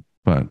ago,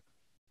 but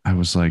I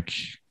was like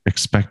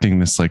expecting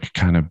this like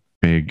kind of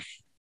big,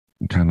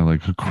 kind of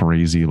like a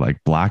crazy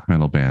like black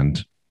metal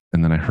band.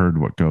 And then I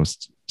heard what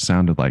Ghost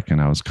sounded like, and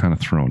I was kind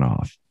of thrown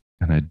off.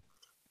 And I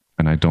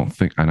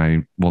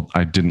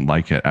didn't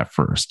like it at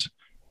first.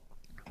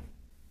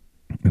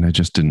 And I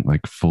just didn't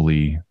like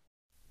fully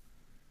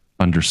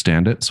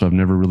understand it. So I've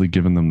never really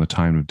given them the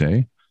time of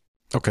day.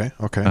 Okay.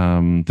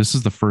 This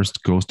is the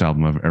first Ghost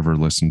album I've ever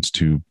listened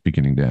to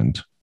beginning to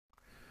end.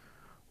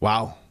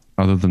 Wow.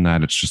 Other than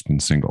that, it's just been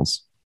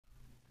singles.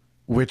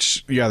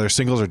 Which, yeah, their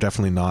singles are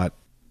definitely not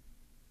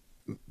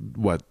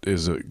what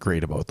is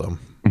great about them.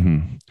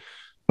 Mm-hmm.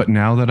 But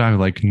now that I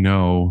like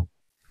know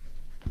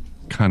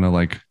kind of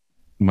like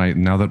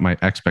now that my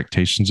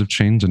expectations have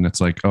changed and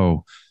it's like,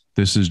 oh,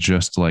 this is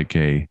just like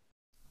a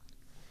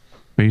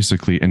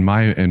basically in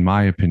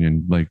my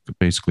opinion, like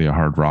basically a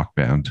hard rock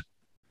band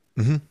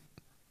Mm-hmm.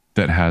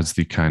 that has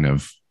the kind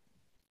of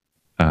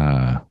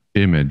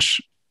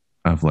image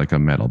of like a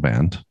metal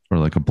band or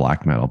like a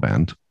black metal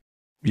band.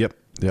 Yep.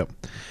 Yep.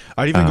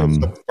 I'd even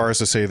go so far as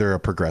to say they're a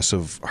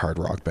progressive hard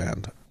rock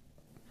band.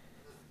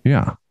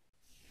 Yeah.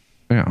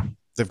 Yeah.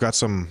 They've got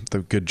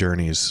the good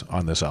journeys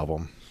on this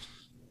album.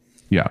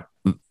 Yeah.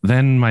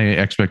 Then my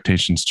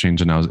expectations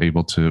changed and I was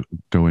able to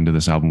go into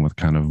this album with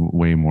kind of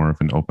way more of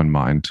an open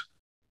mind.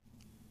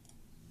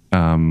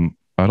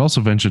 I'd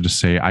also venture to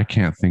say I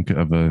can't think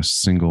of a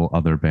single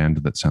other band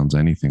that sounds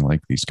anything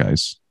like these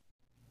guys.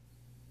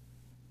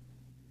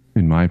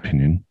 In my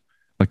opinion,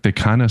 like they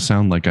kind of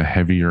sound like a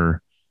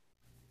heavier,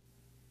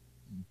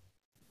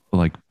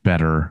 like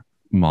better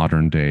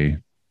modern day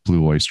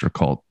Blue Oyster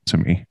Cult to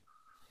me.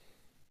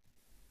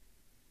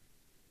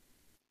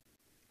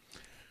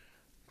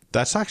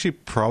 That's actually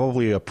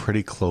probably a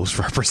pretty close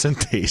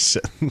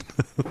representation.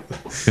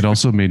 It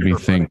also made me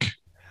think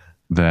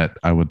that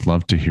I would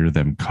love to hear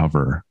them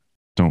cover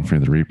Don't Fear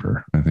the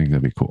Reaper. I think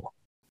that'd be cool.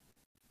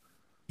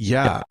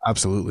 Yeah,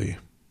 absolutely.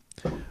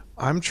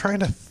 I'm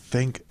trying to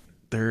think.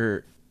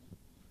 They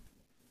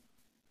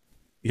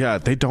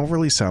don't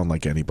really sound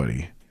like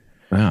anybody.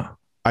 Yeah.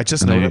 I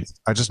just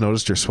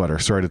noticed your sweater.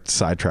 Sorry to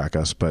sidetrack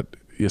us, but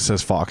it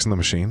says Fox in the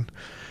Machine.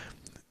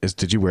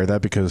 Did you wear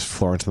that because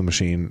Florence and the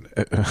Machine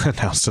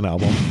announced an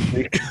album?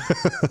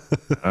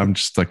 I'm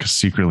just like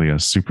secretly a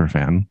super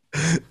fan.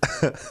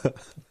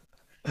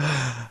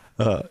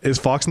 Is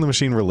Fox and the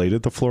Machine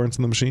related to Florence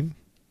and the Machine?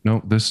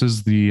 No, this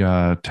is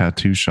the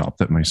tattoo shop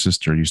that my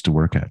sister used to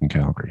work at in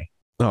Calgary.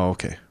 Oh,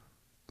 okay.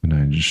 And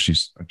I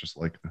just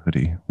like the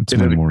hoodie. It's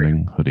my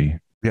morning hoodie.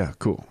 Yeah,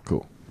 cool.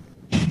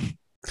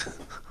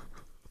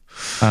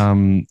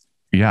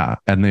 Yeah,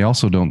 and they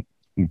also don't,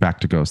 back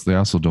to Ghost, they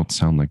also don't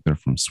sound like they're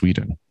from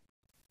Sweden,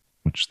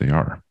 which they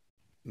are.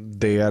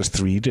 They are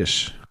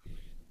Swedish.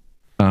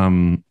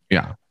 Yeah.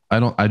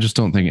 I just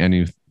don't think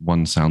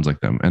anyone sounds like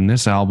them. And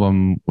this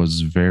album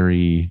was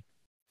very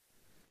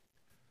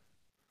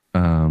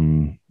I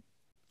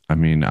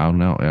mean, I don't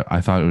know.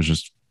 I thought it was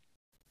just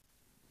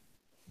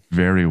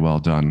very well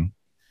done.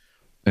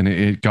 And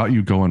it got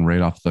you going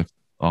right off the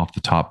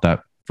top.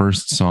 That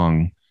first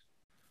song,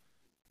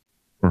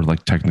 or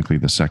like technically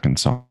the second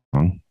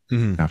song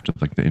after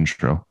like the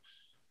intro.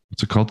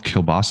 What's it called?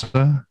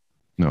 Kielbasa?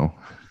 No.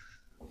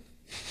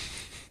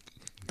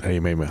 Hey,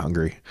 you made me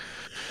hungry.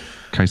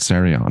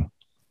 Kaiserion.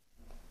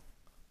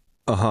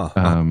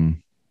 Uh-huh.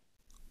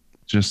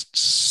 Just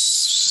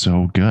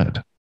so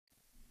good.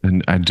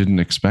 And I didn't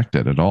expect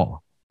it at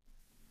all.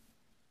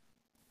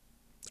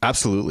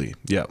 Absolutely.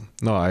 Yeah.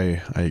 No,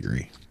 I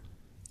agree.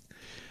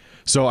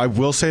 So I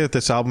will say that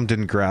this album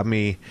didn't grab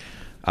me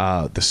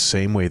the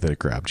same way that it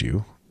grabbed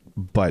you,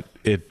 but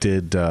it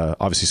did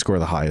obviously score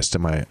the highest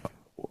in my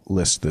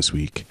list this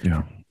week.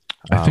 Yeah.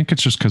 I think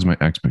it's just because my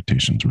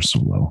expectations were so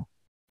low.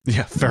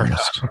 Yeah, fair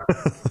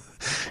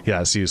enough.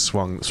 Yeah, so you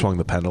swung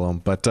the pendulum.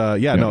 But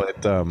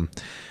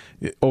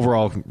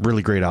overall,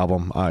 really great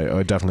album. I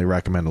would definitely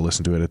recommend to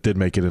listen to it. It did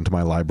make it into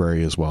my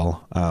library as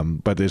well.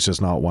 But it's just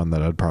not one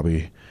that I'd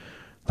probably,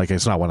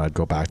 it's not one I'd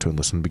go back to and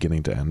listen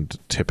beginning to end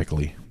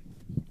typically.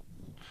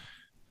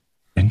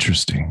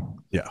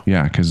 Interesting. Yeah.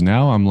 Yeah, because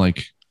now I'm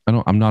like,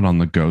 I'm not on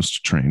the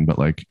Ghost train, but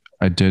like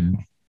I did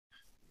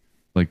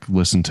like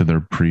listen to their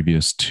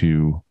previous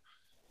two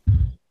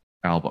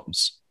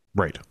albums.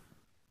 Right.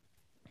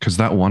 Because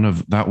that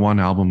one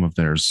album of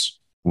theirs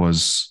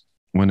was,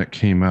 when it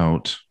came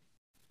out,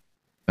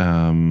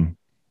 Meloria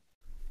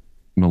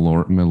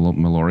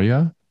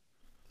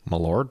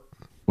Malord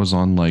was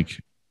on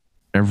like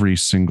every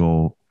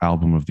single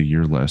album of the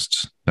year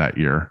list that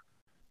year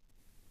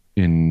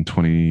in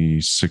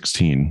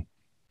 2016,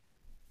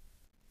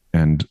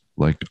 and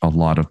like a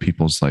lot of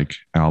people's like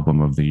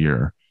album of the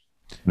year.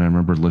 And I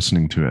remember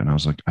listening to it and I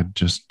was like, I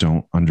just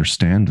don't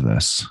understand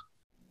this.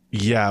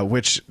 Yeah,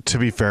 which, to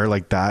be fair,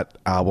 like that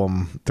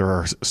album, there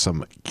are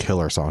some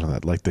killer songs on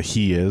that. Like the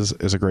He Is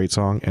a great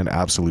song, and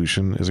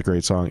Absolution is a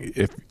great song.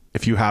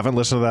 If you haven't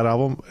listened to that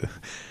album,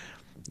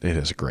 it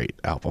is a great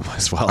album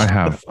as well. I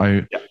have.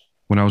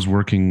 When I was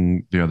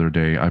working the other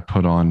day, I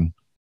put on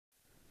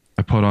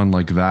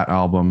like that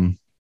album,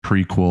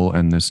 Prequel,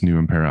 and this new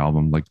Impair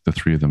album, like the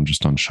three of them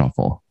just on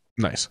shuffle.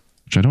 Nice.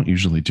 Which I don't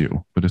usually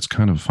do, but it's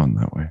kind of fun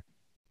that way.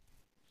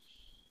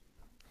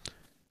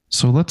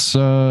 So let's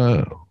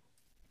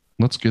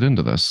get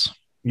into this.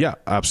 Yeah,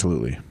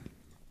 absolutely.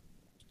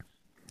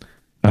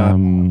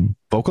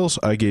 Vocals,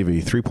 I gave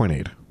a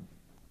 3.8.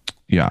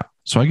 Yeah.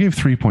 So I gave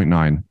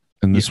 3.9,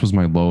 and this was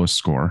my lowest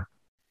score.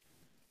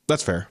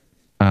 That's fair.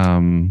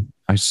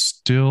 I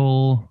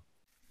still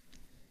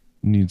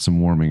need some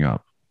warming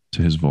up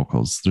to his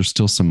vocals. There's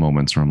still some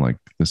moments where I'm like,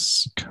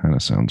 this kind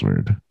of sounds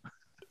weird.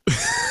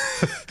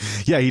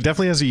 Yeah, he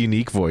definitely has a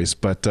unique voice,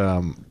 but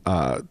the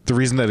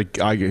reason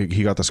that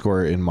he got the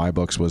score in my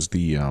books was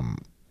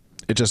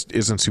it just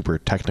isn't super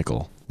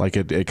technical. Like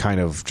it kind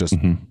of just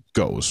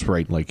goes,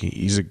 right? Like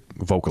he's a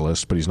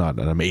vocalist, but he's not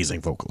an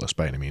amazing vocalist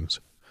by any means.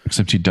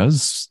 Except he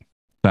does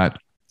that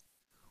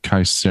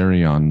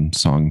Kaiserion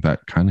song that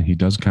he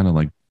does kind of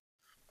like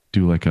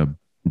do like a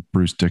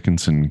Bruce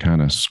Dickinson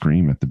kind of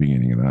scream at the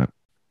beginning of that,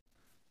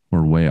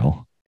 or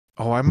wail.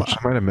 Oh, I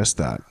might have missed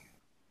that.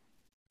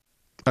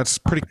 That's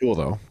pretty cool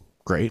though.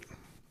 Great.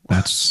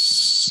 I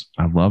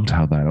loved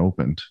how that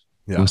opened.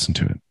 Yeah. Listen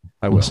to it.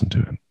 I will. Listen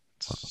to it.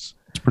 It's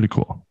pretty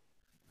cool.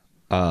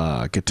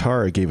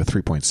 Guitar, I gave a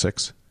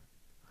 3.6.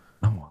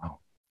 Oh, wow.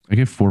 I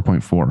gave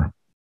 4.4.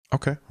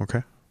 Okay.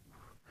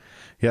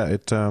 Yeah,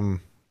 it,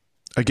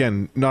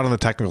 again, not on the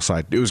technical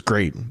side. It was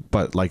great,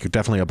 but like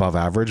definitely above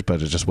average,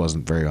 but it just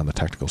wasn't very on the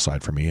technical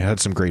side for me. It had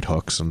some great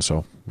hooks, and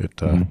so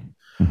it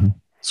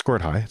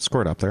scored high. It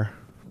scored up there.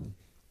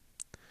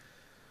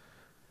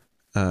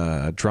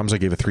 Drums, I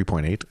gave a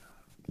 3.8.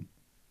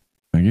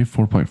 I gave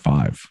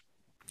 4.5.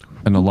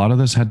 And a lot of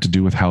this had to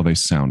do with how they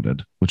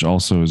sounded, which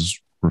also is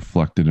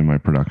reflected in my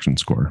production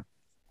score.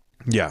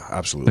 Yeah,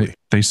 absolutely.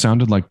 They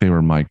sounded like they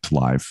were mic'd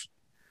live.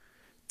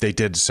 They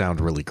did sound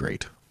really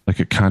great. Like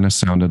it kind of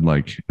sounded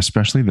like,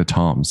 especially the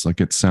toms,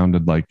 like it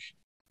sounded like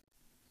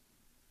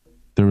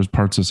there was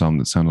parts of the song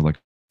that sounded like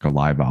a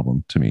live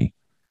album to me,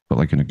 but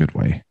like in a good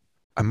way.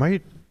 I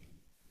might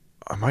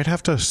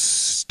have to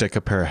stick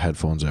a pair of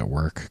headphones at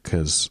work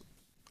because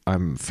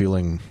I'm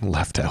feeling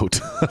left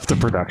out of the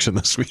production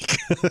this week.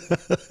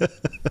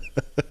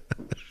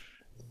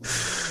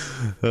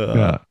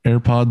 Yeah,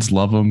 AirPods,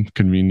 love them,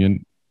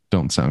 convenient,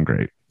 don't sound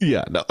great.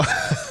 Yeah, no.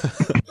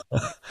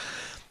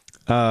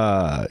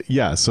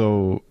 Yeah,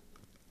 so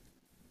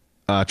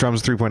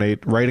drums 3.8,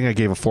 writing I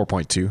gave a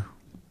 4.2,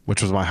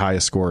 which was my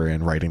highest score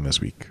in writing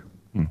this week.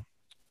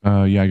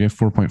 Yeah, I gave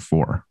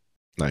 4.4.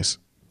 Nice.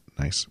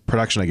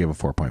 Production I gave a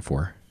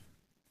 4.4.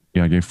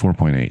 Yeah, I gave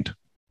 4.8.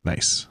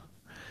 Nice.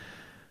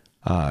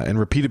 And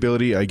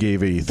repeatability I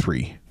gave a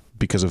 3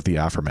 because of the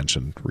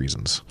aforementioned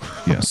reasons.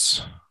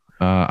 Yes.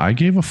 I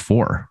gave a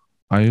 4.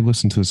 I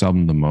listened to this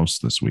album the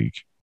most this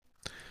week.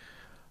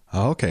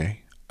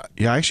 Okay.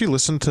 Yeah, I actually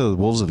listened to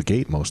Wolves of the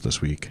Gate most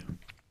this week.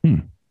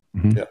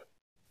 Mm-hmm. Yeah.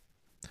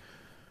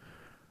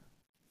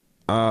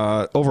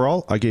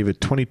 Overall, I gave it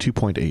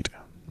 22.8.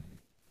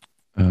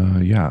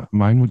 Yeah,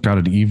 mine got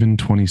an even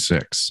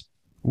 26.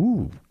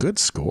 Ooh, good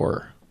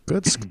score.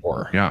 Good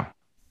score. Yeah.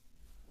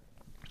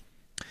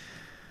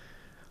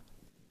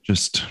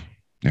 Just,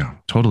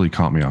 totally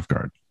caught me off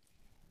guard.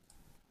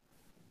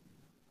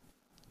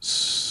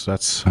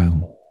 That's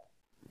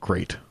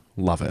great.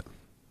 Love it.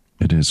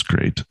 It is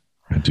great.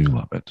 I do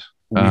love it.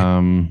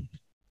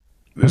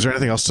 Is there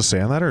anything else to say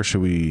on that, or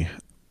should we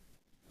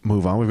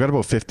move on? We've got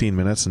about 15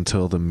 minutes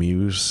until the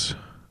Muse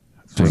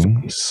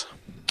thing.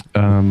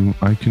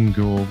 I can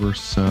go over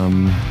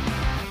some.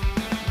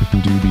 I can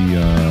do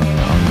the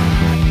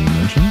honorable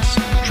mentions.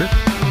 Sure.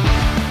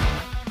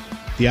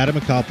 The Adam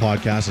McCall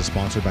podcast is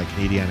sponsored by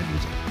Canadiana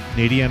Music.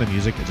 Canadiana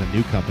Music is a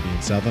new company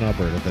in Southern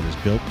Alberta that is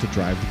built to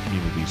drive the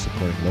community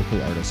supporting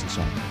local artists and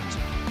songwriters.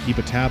 Keep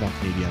a tab on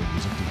Canadiana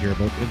Music to hear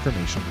about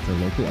information for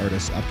local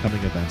artists,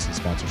 upcoming events, and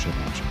sponsorship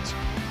options.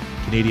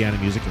 Canadiana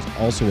Music is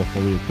also a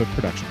fully equipped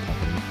production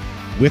company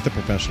with a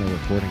professional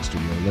recording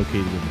studio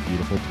located in the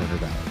beautiful Turner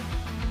Valley.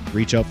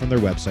 Reach out from their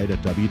website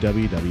at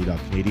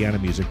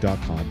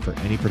www.canadianamusic.com for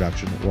any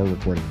production or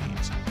recording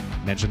needs.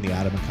 Mention the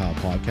Adam and Kyle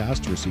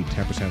podcast to receive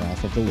 10%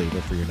 off of the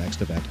label for your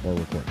next event or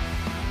recording.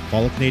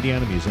 Follow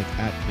Canadiana Music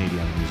at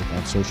Canadiana Music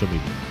on social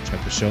media.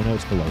 Check the show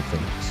notes below for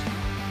links.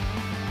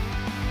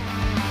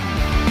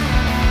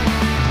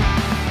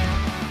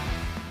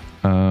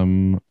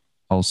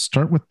 I'll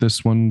start with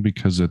this one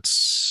because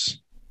it's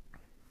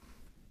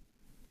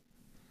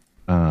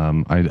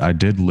I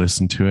did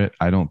listen to it.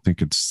 I don't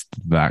think it's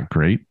that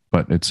great,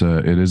 but it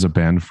is a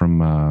band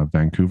from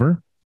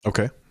Vancouver.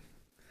 Okay.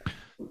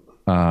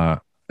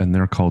 And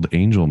they're called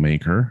Angel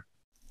Maker,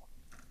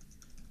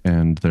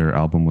 and their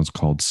album was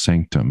called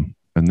Sanctum,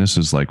 and this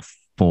is like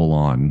full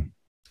on,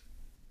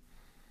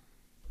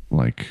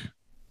 like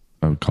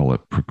I would call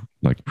it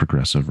like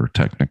progressive or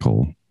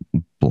technical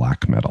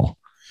black metal.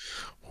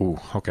 Ooh,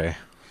 okay.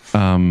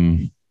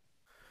 And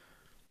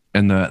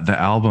the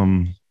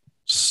album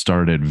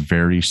started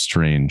very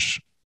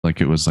strange. Like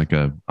it was like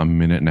a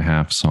minute and a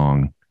half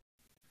song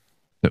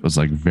that was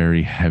like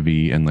very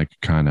heavy and like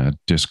kind of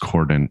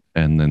discordant.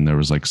 And then there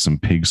was like some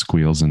pig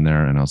squeals in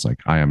there. And I was like,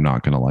 I am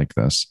not going to like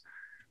this.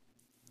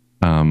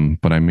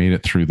 But I made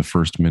it through the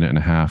first minute and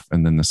a half.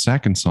 And then the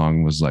second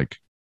song was like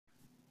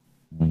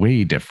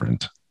way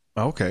different.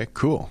 Okay,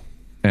 cool.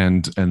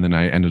 And then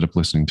I ended up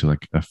listening to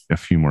like a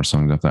few more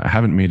songs after that. I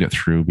haven't made it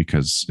through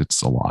because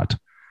it's a lot.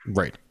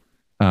 Right.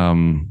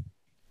 But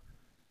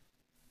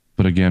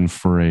again,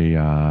 for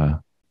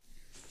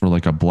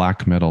like a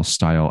black metal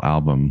style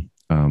album,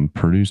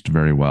 produced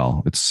very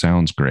well. It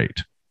sounds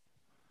great.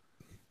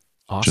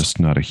 Awesome. Just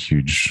not a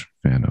huge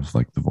fan of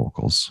like the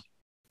vocals.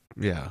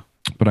 Yeah.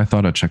 But I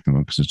thought I'd check them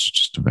out because it's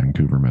just a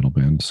Vancouver metal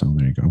band. So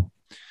there you go.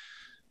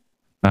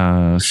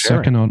 Sharing.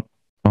 Second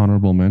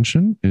honorable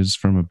mention is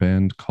from a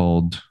band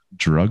called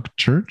Drug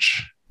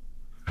Church,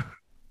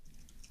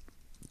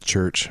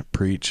 Church,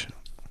 preach.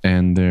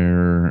 and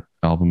their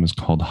album is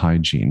called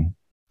Hygiene.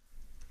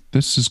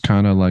 This is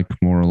kind of like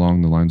more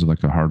along the lines of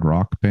like a hard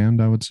rock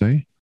band, I would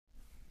say.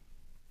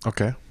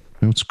 Okay.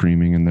 No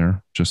screaming in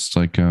there, just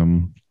like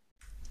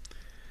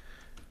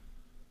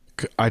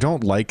I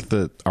don't like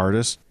the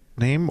artist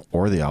name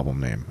or the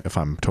album name, if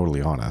I'm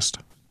totally honest.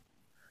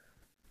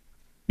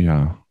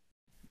 yeah.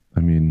 I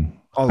mean,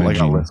 I'll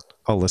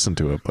listen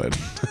to it, but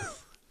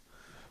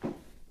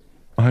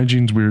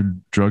Hygiene's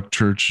weird. Drug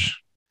Church,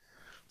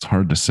 it's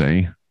hard to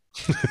say.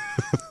 If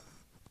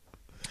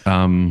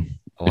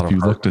you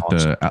looked at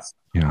the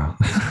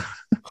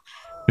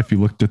if you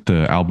looked at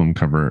the album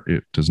cover,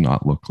 it does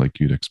not look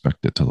like you'd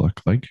expect it to look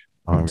like,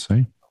 I would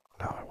say.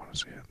 No, I want to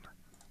see it.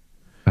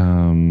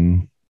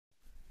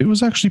 It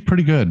was actually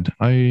pretty good.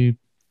 I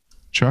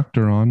chucked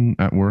her on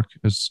at work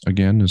as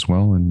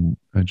well, and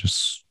I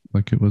just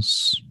like, it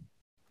was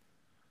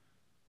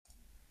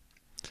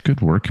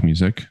good work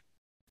music.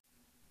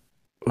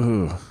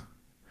 Ooh.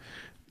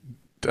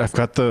 I've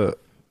got the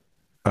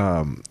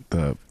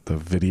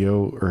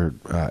video or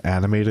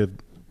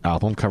animated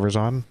album covers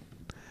on.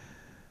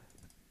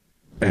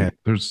 And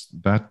There's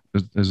that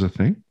is a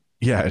thing.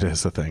 yeah, it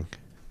is a thing.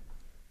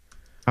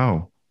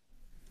 Oh,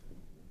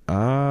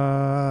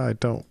 I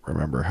don't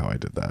remember how I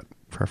did that.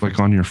 like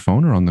on your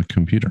phone or on the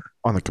computer?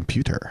 On the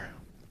computer.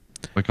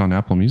 Like on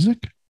Apple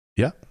Music?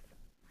 Yeah.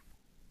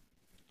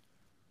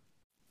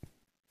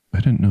 I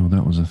didn't know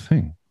that was a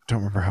thing. I don't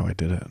remember how I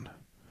did it.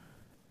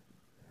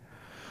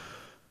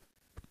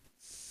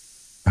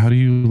 How do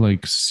you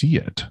like see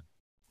it?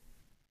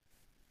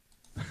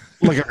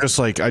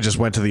 Like I just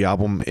went to the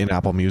album in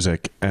Apple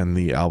Music and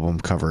the album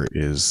cover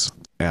is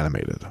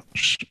animated.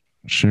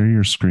 Share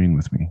your screen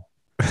with me.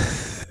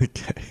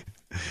 Okay.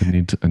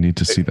 I need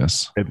to see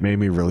this. It made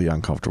me really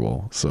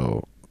uncomfortable.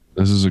 So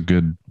This is a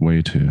good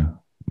way to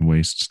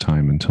waste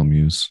time until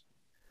Muse.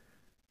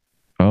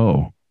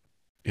 Oh,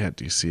 yeah,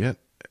 do you see it?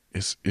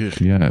 It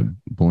yeah,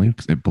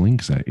 it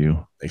blinks at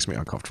you. makes me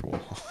uncomfortable.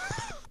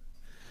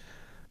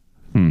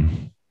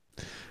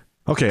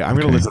 Okay, I'm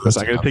gonna listen to this.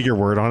 I'm gonna take your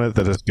word on it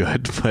that it's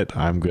good, but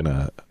I'm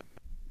gonna.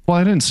 Well,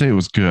 I didn't say it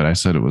was good. I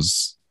said it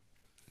was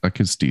like,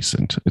 it's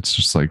decent. It's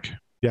just like,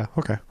 Yeah.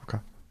 Okay.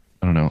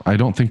 I don't know. I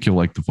don't think you'll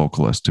like the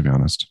vocalist, to be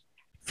honest.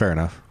 Fair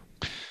enough.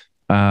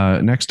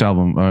 Next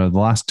album, the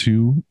last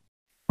two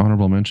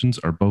honorable mentions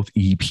are both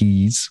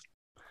EPs.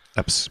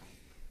 Eps.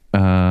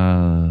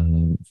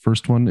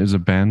 First one is a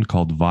band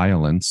called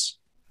Violence,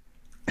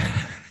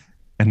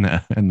 and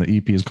the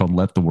EP is called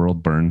Let the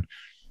World Burn.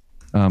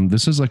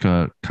 This is like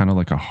a kind of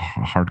like a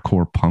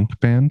hardcore punk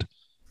band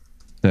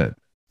that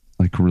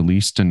like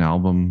released an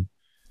album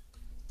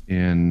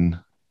in,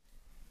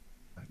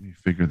 let me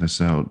figure this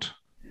out,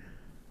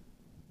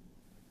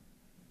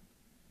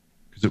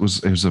 because it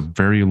was a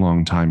very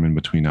long time in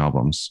between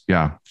albums.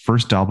 Yeah,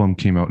 first album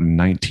came out in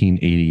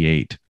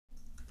 1988.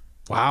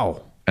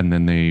 Wow. And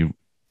then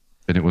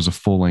it was a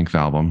full-length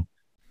album,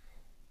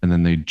 and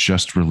then they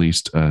just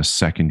released a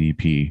second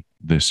EP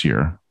this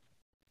year.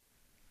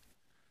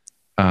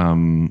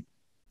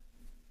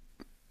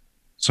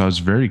 So I was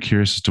very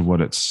curious as to what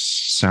it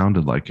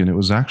sounded like, and it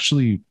was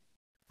actually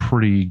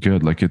pretty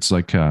good. Like, it's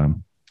like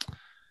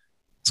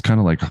it's kind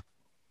of like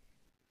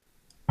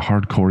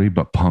hardcore-y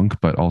but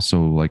punk, but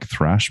also like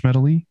thrash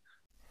metal-y.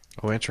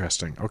 Oh,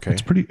 interesting. Okay.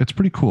 It's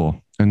pretty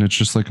cool, and it's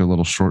just like a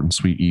little short and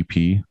sweet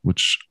EP,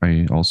 which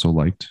I also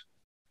liked.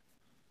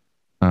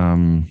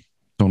 Don't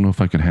know if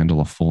I could handle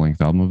a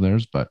full-length album of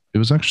theirs, but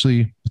it's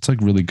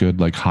like really good,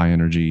 like high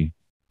energy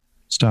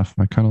stuff.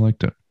 I kind of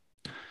liked it.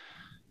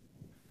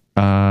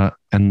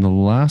 And the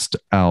last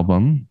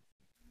album,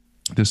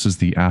 this is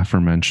the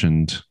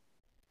aforementioned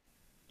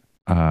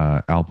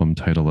album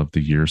title of the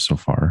year so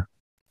far,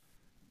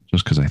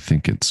 just because I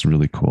think it's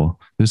really cool.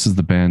 This is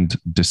the band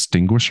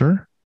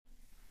Distinguisher,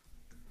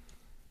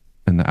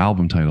 and the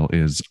album title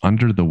is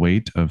Under the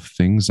Weight of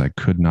Things I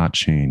Could Not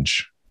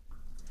Change.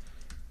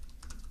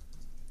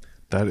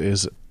 That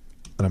is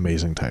an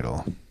amazing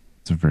title.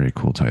 It's a very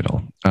cool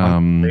title.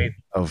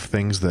 Of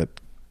things that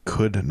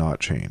could not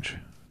change.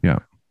 Yeah.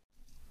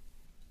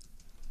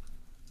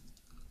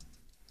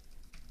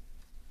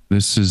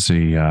 This is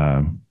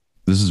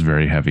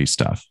very heavy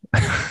stuff.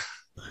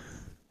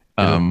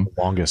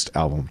 Longest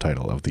album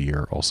title of the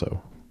year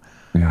also.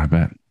 Yeah, I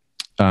bet.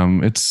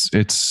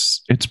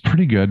 It's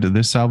pretty good.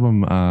 This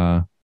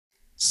album,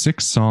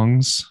 6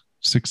 songs,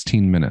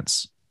 16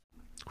 minutes.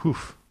 Whew.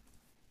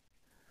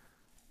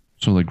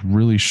 So like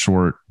really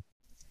short,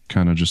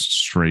 kind of just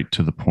straight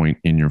to the point,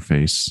 in your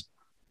face.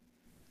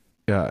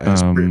 Yeah, and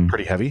it's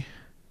pretty heavy.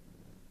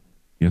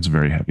 Yeah, it's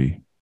very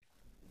heavy.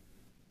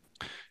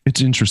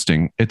 It's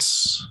interesting.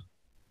 It's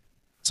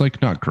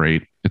like not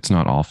great. It's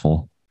not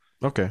awful.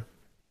 Okay.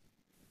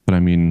 But I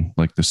mean,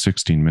 like the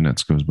 16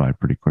 minutes goes by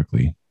pretty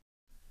quickly.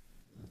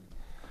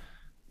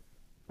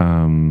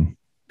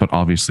 but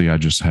obviously I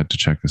just had to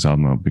check this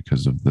album out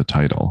because of the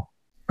title.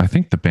 I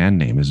think the band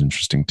name is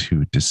interesting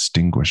too,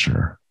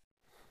 Distinguisher.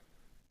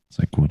 It's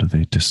like, what are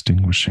they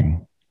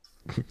distinguishing?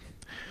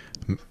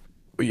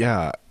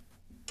 Yeah.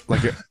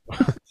 Like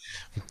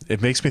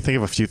it makes me think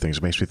of a few things.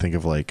 It makes me think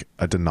of like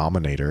a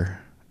denominator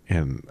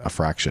in a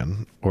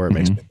fraction, or it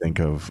makes me think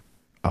of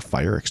a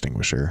fire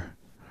extinguisher.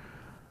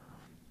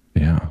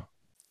 Yeah.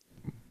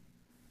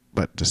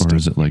 But or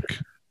is it like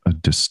a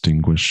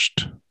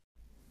distinguished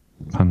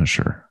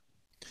punisher?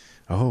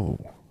 Oh,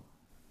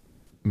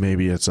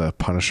 maybe it's a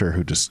punisher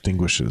who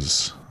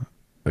distinguishes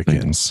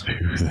against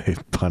who they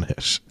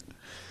punish.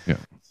 Yeah.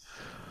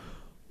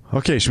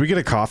 Okay, should we get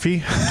a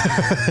coffee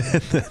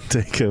and then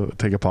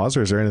take a pause,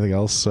 or is there anything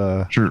else?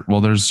 Sure.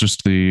 Well, there's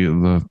just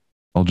the.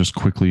 I'll just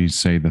quickly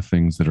say the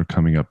things that are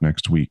coming up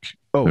next week.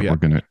 We're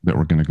gonna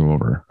go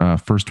over.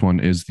 First one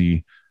is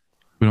we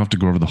don't have to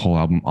go over the whole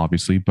album,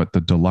 obviously, but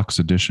the deluxe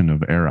edition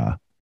of Era,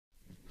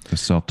 the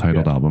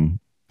self-titled album,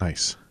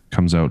 nice,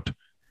 comes out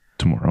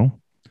tomorrow.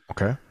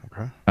 Okay.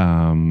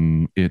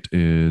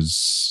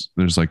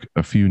 There's like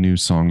a few new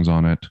songs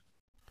on it,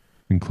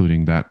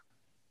 including that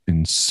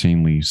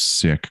insanely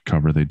sick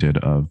cover they did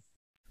of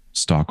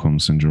Stockholm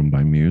Syndrome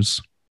by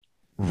Muse.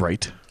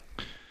 Right.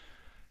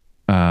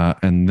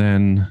 And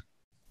then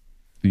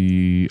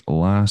the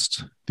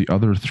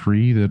other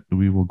three that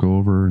we will go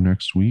over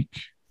next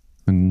week,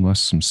 unless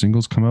some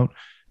singles come out,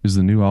 is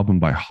the new album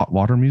by Hot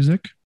Water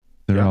Music,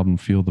 their album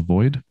Feel the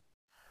Void.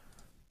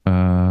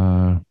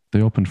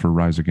 They opened for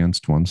Rise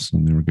Against once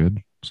and they were good.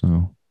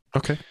 So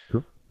okay,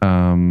 cool.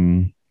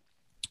 Friend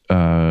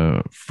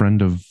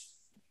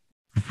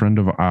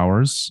of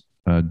ours,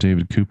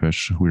 David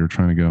Kupish, who we were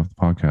trying to get off the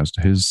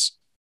podcast, his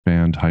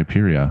band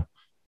Hyperia,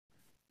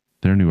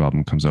 their new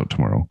album comes out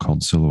tomorrow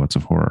called Silhouettes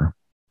of Horror.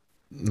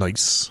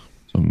 Nice.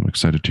 So I'm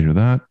excited to hear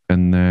that.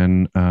 And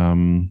then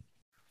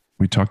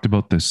we talked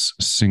about this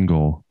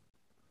single,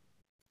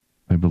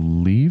 I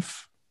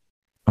believe.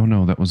 Oh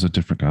no, that was a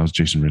different guy. It was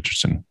Jason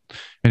Richardson.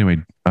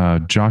 Anyway,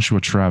 Joshua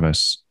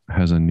Travis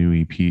has a new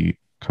EP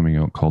coming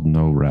out called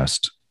No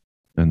Rest.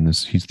 And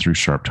he's through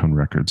Sharp Tone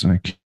Records. And I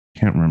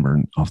can't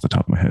remember off the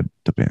top of my head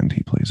the band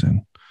he plays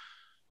in.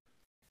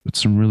 But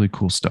some really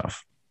cool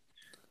stuff.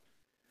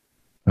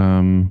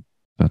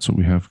 That's what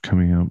we have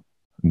coming out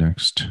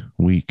next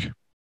week.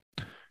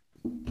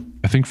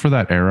 I think for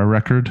that Era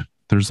record,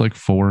 there's like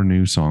 4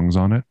 new songs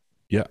on it.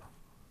 Yeah.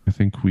 I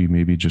think we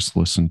maybe just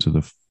listen to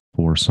the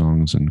 4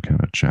 songs and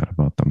kind of chat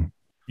about them.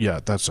 Yeah,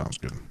 that sounds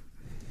good.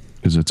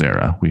 Because it's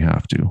Era. We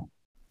have to.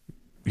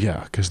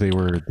 Yeah, because they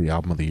were the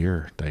album of the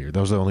year that year. That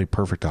was the only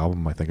perfect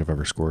album I think I've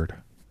ever scored.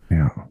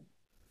 Yeah.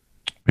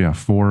 Yeah,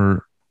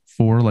 4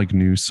 like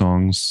new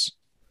songs.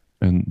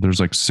 And there's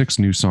like 6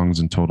 new songs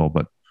in total,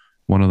 but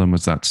one of them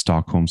was that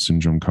Stockholm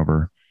Syndrome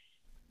cover.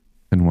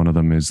 And one of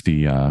them is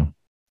the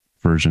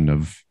version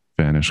of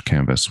Vanish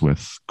Canvas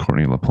with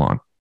Courtney LaPlante.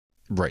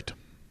 Right.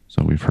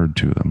 So we've heard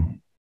 2 of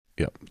them.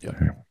 Yep.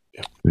 Okay.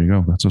 There you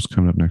go. That's what's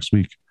coming up next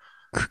week.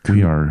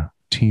 We are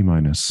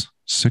T-minus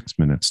 6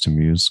 minutes to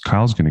Muse.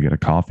 Kyle's going to get a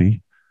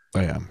coffee.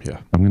 I am,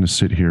 yeah. I'm going to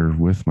sit here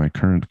with my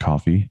current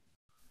coffee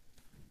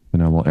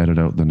and I will edit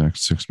out the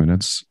next 6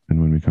 minutes. And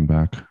when we come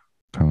back,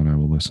 Kyle and I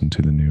will listen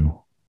to the new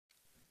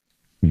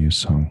Muse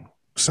song.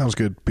 Sounds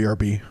good.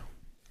 BRB.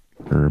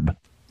 Herb.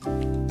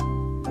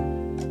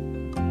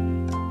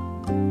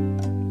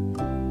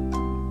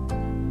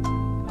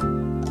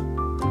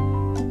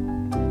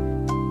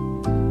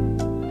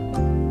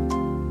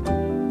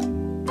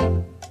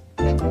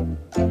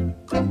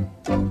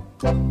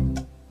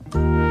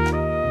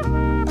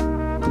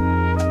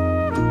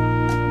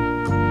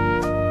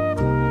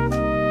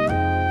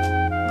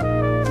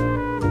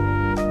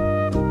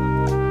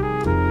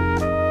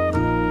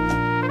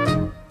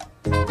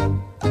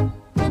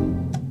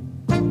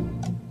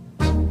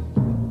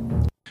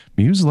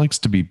 Muse likes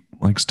to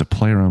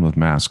play around with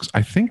masks.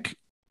 I think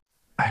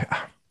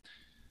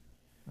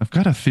I've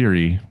got a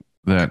theory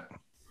that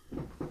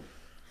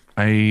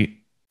I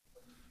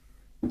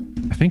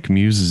think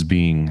Muse is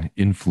being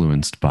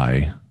influenced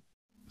by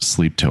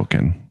Sleep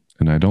Token,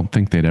 and I don't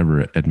think they'd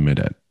ever admit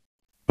it.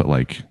 But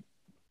like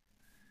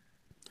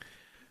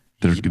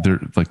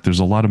there's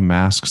a lot of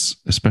masks,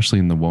 especially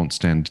in the Won't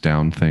Stand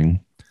Down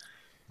thing.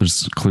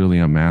 There's clearly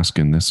a mask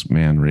in this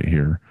man right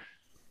here.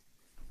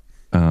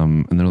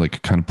 And they're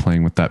like kind of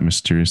playing with that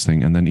mysterious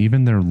thing. And then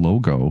even their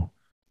logo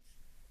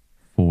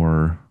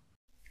for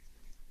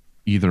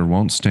either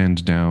Won't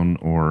Stand Down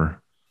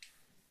or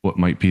what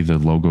might be the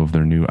logo of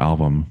their new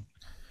album,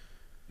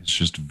 it's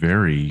just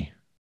it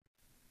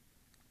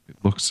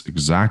looks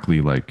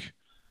exactly like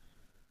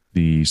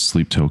the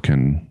Sleep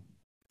Token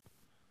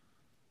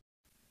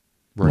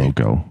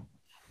logo.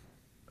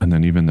 And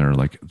then even their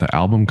like the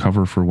album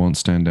cover for Won't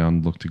Stand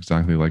Down looked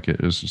exactly like it.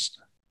 It's just,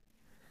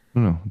 I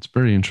don't know. It's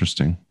very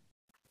interesting.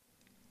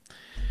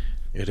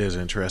 It is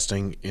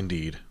interesting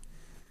indeed.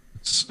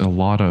 It's a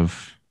lot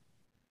of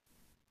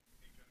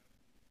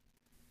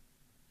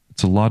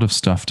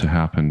stuff to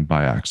happen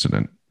by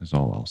accident is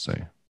all I'll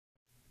say.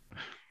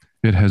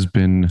 It has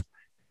been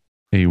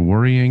A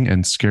worrying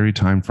and scary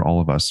time for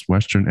all of us.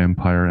 Western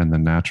Empire and the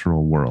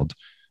natural world,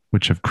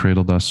 which have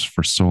cradled us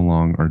for so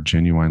long, are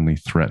genuinely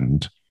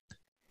threatened.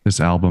 This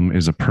album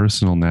is a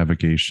personal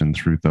navigation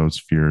through those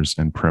fears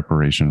and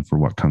preparation for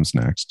what comes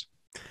next.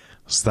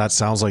 So that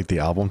sounds like the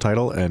album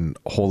title, and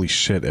holy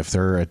shit, if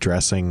they're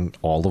addressing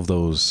all of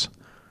those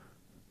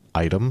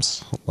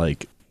items,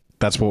 like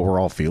that's what we're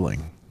all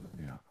feeling.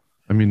 Yeah.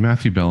 I mean,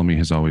 Matthew Bellamy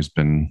has always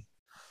been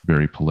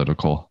very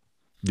political.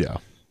 Yeah.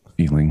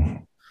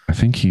 Feeling. I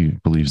think he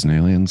believes in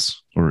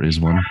aliens, or is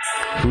one.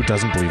 Who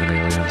doesn't believe in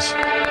aliens?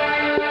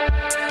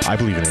 I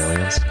believe in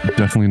aliens.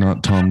 Definitely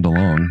not Tom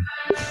DeLonge.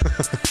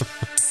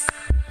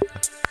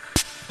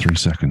 3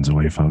 seconds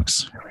away,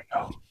 folks. Here we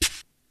go.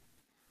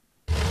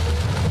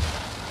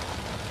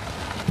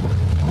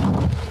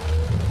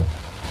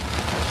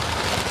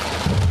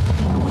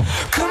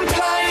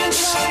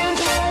 Compliance.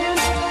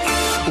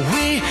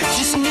 We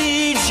just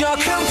need your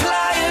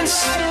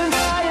compliance.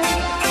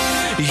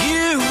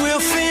 You will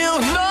feel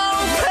no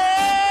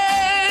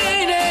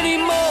pain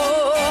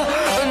anymore.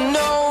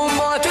 No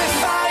more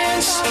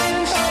defiance.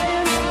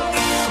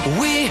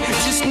 We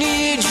just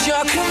need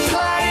your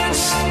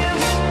compliance.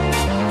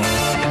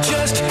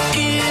 Just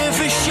give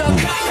us your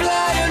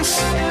compliance.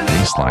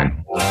 Baseline.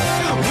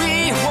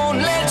 We won't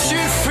let you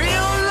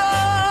feel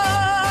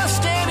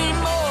lost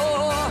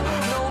anymore.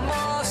 No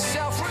more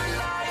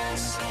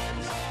self-reliance.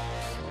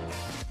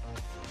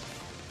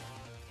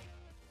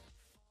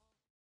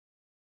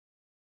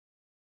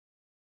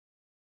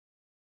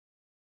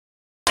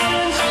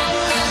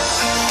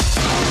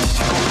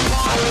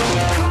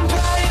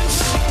 Compliance.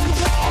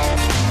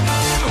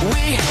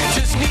 We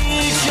just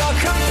need your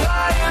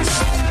compliance.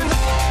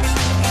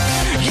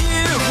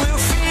 You will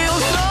feel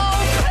no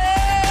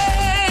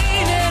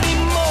pain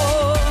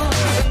anymore.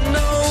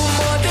 No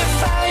more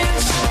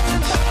defiance.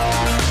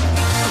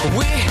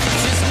 We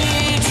just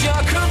need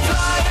your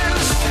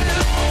compliance.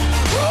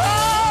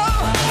 Oh,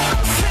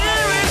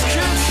 fear is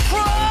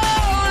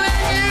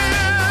controlling you.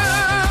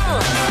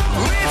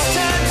 It's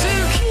time to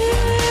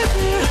give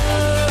it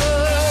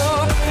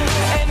up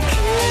and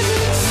give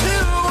it to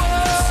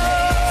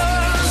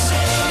us.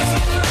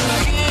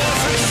 Give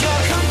us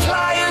your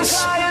compliance.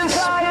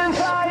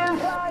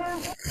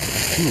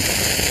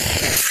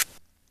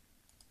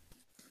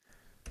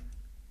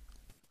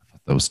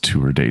 Those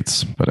tour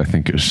dates, but I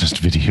think it was just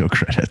video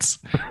credits.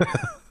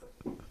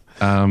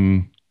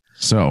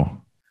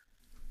 So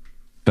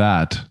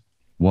that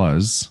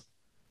was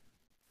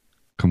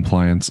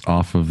Compliance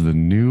off of the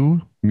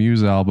new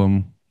Muse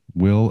album,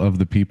 Will of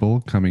the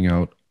People, coming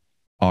out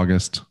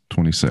August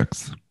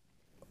 26th.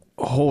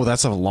 Oh,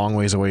 that's a long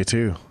ways away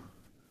too.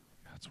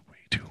 That's way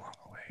too long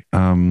away.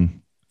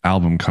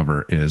 Album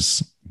cover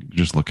is,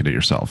 just look at it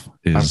yourself,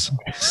 is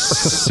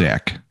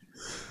sick.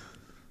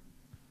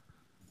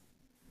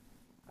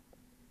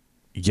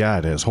 Yeah,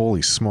 it is.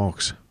 Holy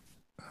smokes.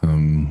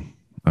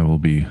 I will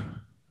be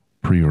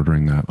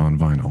pre-ordering that on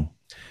vinyl.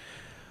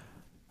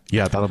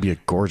 Yeah, that'll be a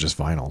gorgeous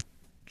vinyl.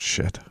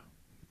 Shit.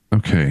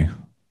 Okay.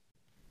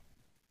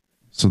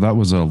 So that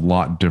was a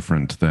lot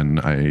different than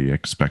I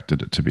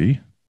expected it to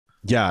be.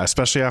 Yeah,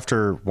 especially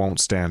after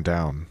Won't Stand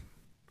Down.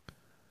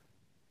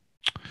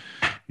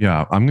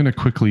 Yeah, I'm going to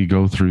quickly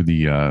go through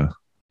the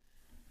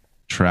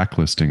track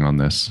listing on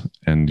this,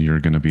 and you're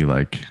going to be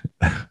like,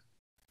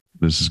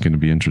 this is going to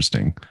be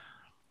interesting.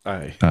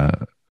 Aye.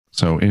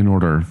 So in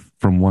order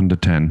from 1 to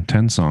 10,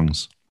 10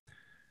 songs: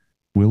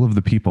 Will of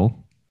the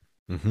People,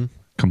 Mm-hmm.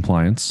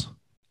 Compliance,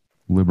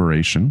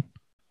 Liberation,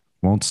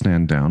 Won't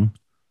Stand Down,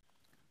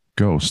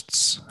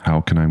 Ghosts,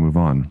 How Can I Move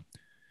On,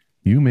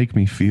 You Make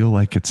Me Feel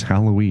Like It's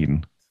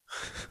Halloween,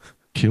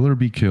 Kill or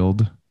Be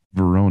Killed,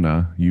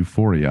 Verona,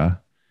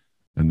 Euphoria,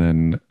 and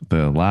then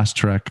the last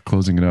track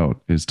closing it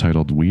out is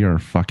titled We Are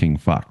Fucking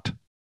Fucked.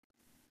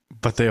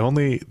 But they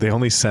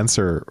only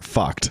censor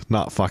fucked,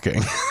 not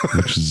fucking.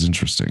 Which is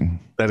interesting.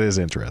 That is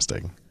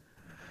interesting.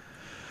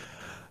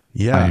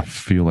 Yeah. I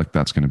feel like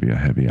that's going to be a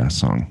heavy ass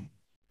song.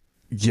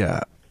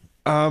 Yeah.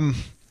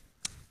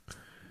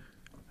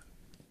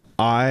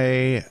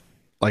 I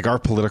like our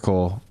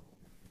political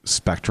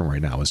spectrum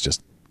right now is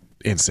just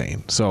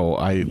insane. So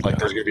there's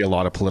going to be a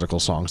lot of political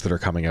songs that are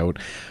coming out.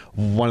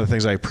 One of the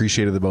things I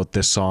appreciated about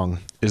this song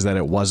is that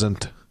it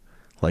wasn't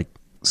like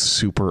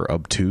super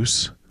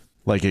obtuse.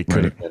 Like it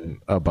could have been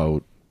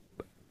about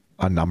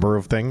a number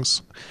of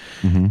things.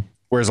 Mm-hmm.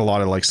 Whereas a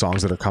lot of like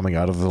songs that are coming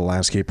out of the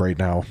landscape right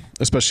now,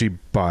 especially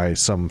by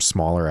some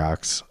smaller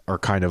acts, are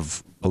kind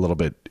of a little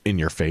bit in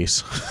your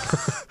face.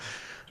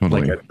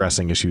 Totally. Like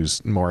addressing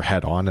issues more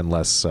head on and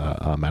less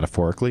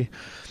metaphorically.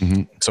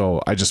 Mm-hmm.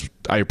 So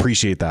I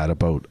appreciate that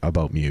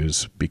about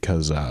Muse,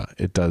 because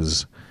it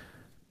does.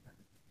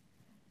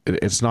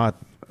 It's not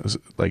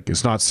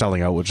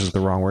selling out, which is the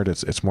wrong word.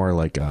 It's more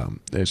like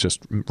it's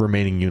just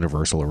remaining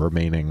universal or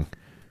remaining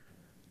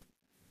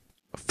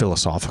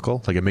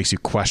philosophical. Like it makes you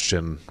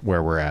question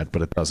where we're at,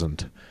 but it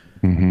doesn't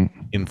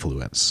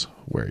influence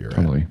where you're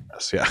at.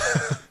 Yes, yeah.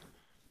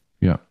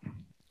 Yeah.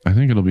 I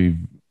think it'll be,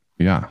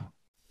 yeah.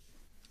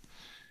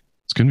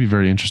 It's going to be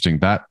very interesting.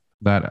 That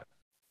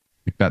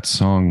Like that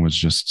song was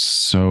just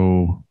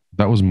so,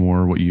 that was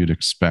more what you'd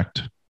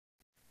expect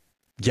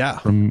Yeah.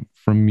 from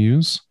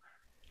Muse.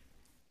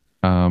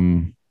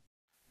 Had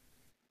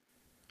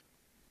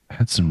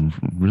some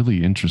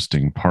really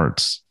interesting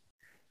parts.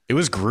 It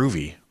was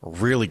groovy,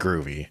 really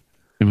groovy.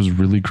 It was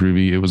really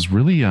groovy. It was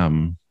really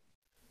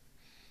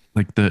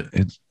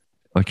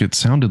like it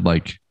sounded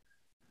like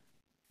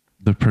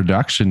the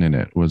production in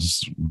it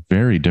was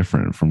very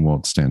different from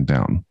Won't Stand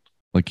Down.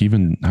 Like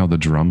even how the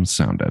drums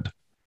sounded.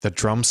 The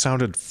drums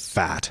sounded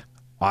fat.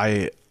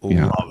 I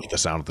love the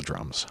sound of the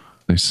drums.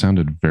 They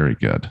sounded very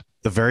good.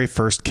 The very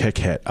first kick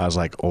hit, I was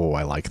like, oh,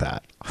 I like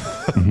that.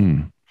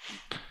 Mm-hmm.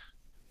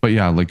 But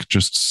yeah, like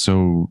just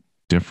so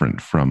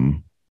different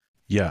from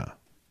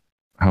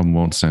how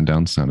Won't Stand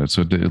Down sounded.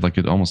 So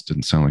it almost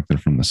didn't sound like they're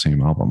from the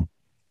same album.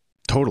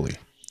 Totally.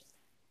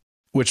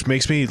 Which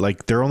makes me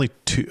like, they're only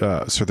two.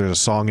 So there's a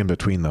song in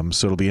between them.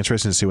 So it'll be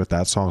interesting to see what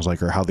that song's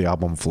like or how the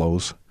album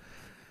flows.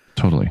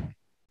 Totally.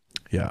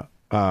 Yeah.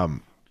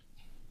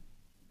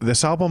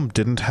 This album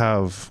didn't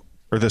have,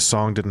 or this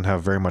song didn't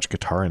have very much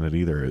guitar in it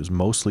either. It was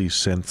mostly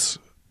synths,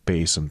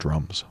 bass, and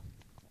drums.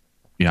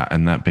 Yeah.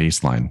 And that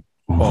bass line.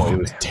 Oh, it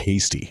was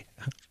tasty.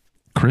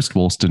 Chris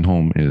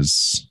Wolstenholme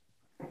is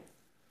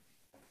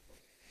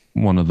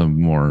one of the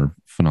more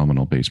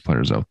phenomenal bass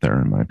players out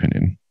there, in my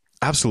opinion.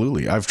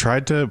 Absolutely. I've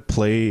tried to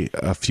play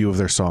a few of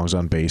their songs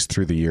on bass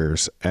through the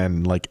years,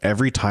 and like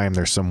every time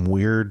there's some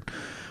weird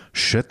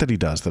shit that he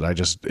does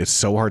that it's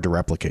so hard to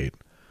replicate.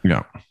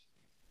 Yeah.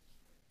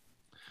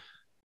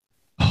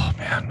 Oh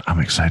man, I'm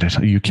excited.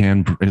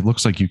 It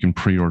looks like you can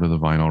pre-order the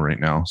vinyl right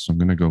now. So I'm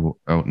going to go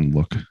out and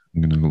look.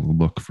 I'm going to go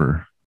look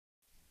for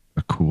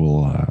a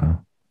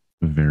cool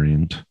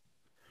variant.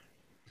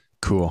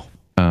 Cool.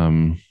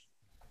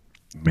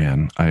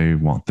 Man, I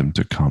want them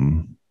to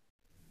come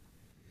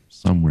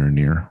somewhere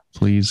near,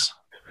 please,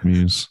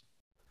 Muse.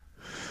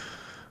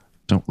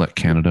 Don't let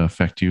Canada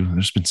affect you.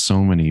 There's been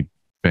so many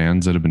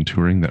bands that have been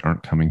touring that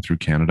aren't coming through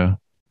Canada.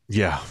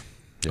 Yeah.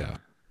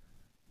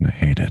 And I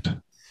hate it.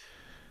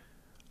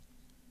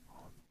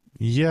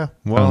 Yeah.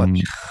 Well, I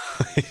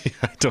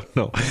don't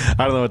know. I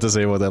don't know what to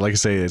say about that. Like I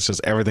say, it's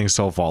just everything's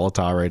so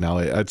volatile right now.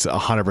 It's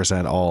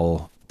 100%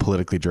 all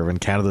politically driven.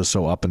 Canada's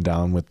so up and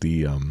down with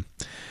the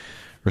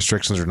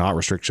restrictions or not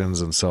restrictions.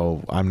 And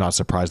so I'm not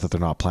surprised that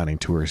they're not planning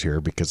tours here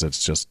because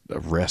it's just a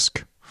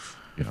risk.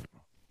 Yeah.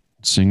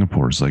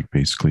 Singapore's like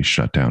basically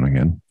shut down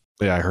again.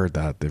 Yeah, I heard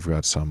that. They've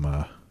got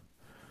some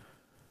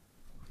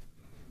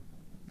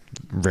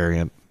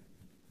variant.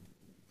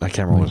 I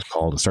can't remember what it's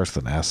called. It starts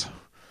with an S.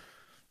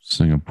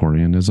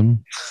 Singaporeanism.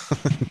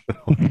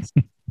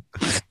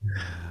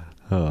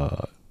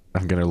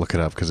 I'm gonna look it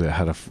up because it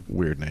had a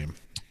weird name.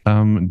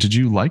 Did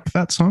you like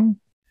that song?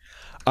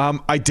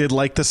 I did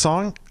like the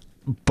song,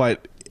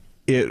 but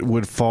it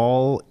would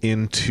fall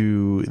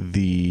into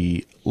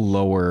the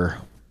lower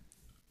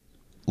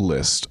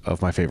list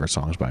of my favorite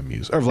songs by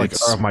Muse, or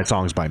of my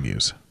songs by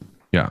Muse.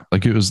 Yeah,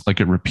 like it was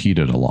like it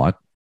repeated a lot.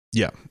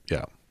 Yeah.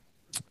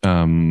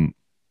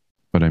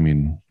 But I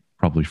mean,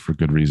 probably for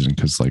good reason,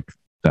 because like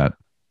that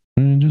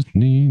I just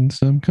need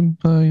some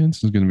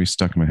compliance is going to be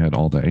stuck in my head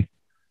all day.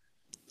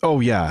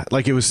 Oh yeah,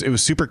 like it was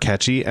super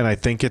catchy, and I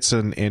think it's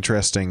an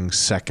interesting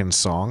second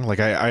song. Like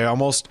I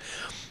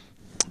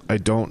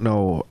don't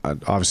know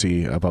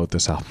obviously about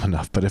this album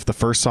enough, but if the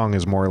first song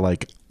is more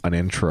like an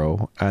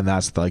intro and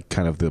that's like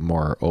kind of the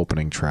more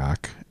opening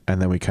track,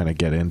 and then we kind of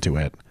get into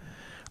it,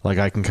 like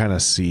I can kind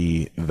of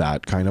see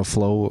that kind of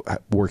flow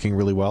working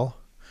really well.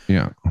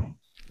 Yeah.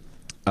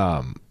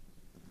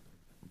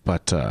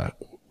 But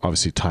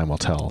obviously time will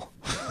tell.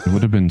 It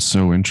would have been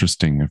so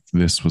interesting if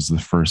this was the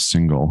first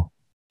single.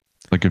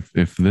 Like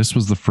if this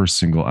was the first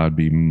single, I'd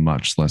be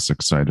much less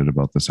excited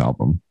about this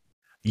album.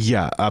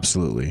 Yeah,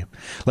 absolutely.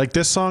 Like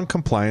this song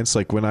Compliance,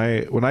 like when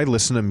I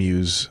listen to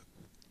Muse,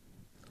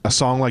 a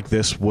song like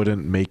this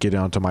wouldn't make it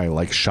onto my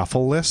like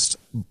shuffle list,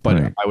 but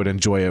right. I would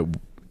enjoy it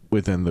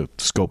within the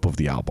scope of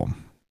the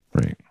album.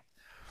 Right.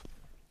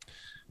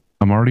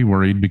 I'm already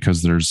worried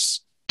because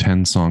there's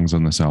 10 songs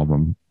on this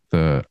album.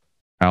 The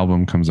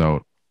album comes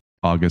out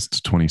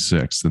August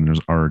 26th and there's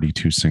already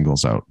 2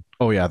 singles out.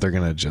 Oh yeah, they're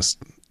going to keep.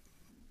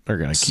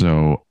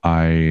 So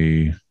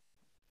I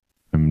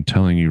am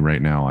telling you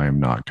right now, I am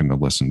not going to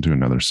listen to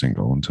another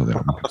single until the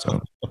album comes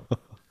out.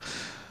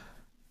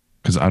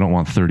 Because I don't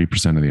want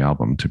 30% of the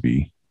album to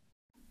be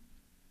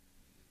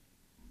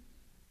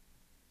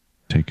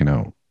taken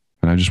out.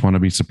 And I just want to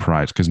be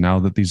surprised because now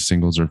that these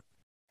singles are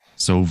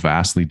so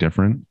vastly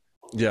different.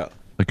 Yeah.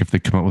 Like if they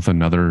come out with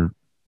another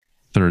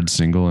third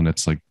single and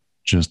it's like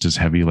just as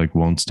heavy, like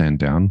Won't Stand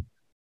Down,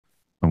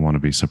 I want to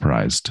be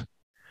surprised.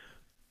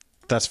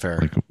 That's fair.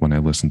 Like when I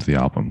listen to the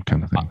album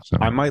kind of thing. So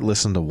I might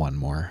listen to one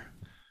more.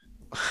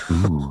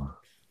 ooh.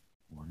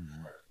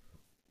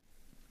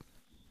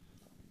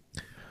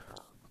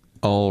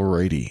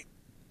 Alrighty.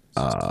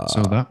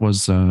 So that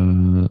was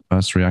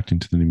us reacting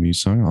to the new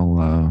Muse song.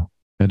 I'll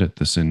edit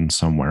this in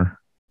somewhere.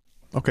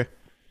 Okay.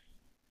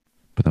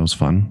 But that was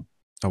fun.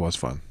 That was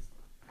fun.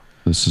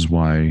 This is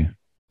why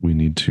we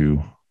need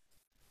to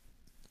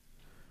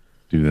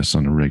do this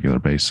on a regular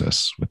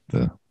basis with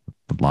the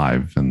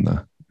live and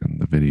the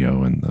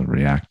video and the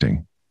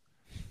reacting.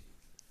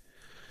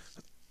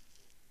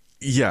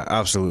 Yeah,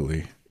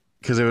 absolutely.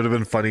 Because it would have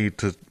been funny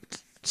to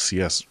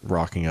see us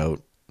rocking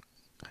out.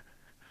 I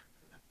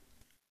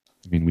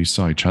mean, we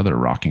saw each other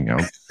rocking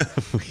out.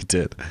 We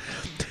did.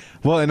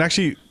 Well, and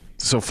actually,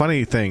 so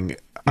funny thing,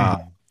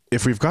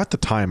 if we've got the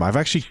time, I've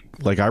actually,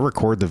 like, I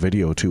record the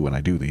video too when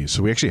I do these.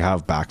 So we actually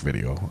have back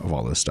video of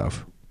all this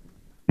stuff.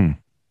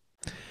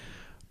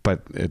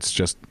 But it's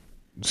just,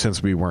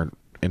 since we weren't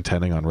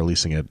intending on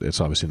releasing it, it's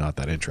obviously not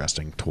that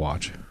interesting to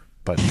watch.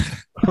 But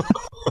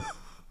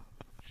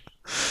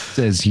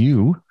Says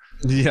you.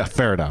 yeah,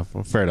 fair enough.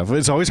 Fair enough.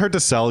 It's always hard to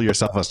sell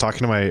yourself. I was talking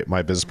to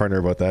my business partner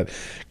about that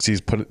because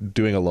he's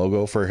doing a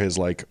logo for his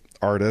like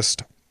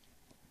artist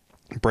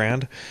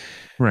brand.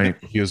 Right.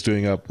 He was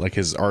doing up like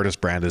his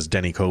artist brand is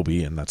Denny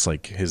Kobe, and that's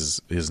like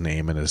his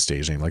name and his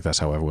stage name. Like that's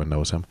how everyone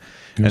knows him.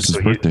 It was his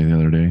birthday the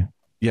other day.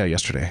 Yeah,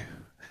 yesterday.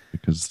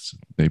 Because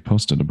they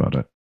posted about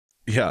it.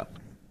 Yeah.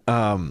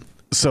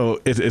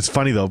 So it's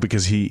funny though,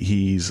 because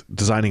he's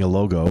designing a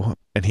logo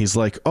and he's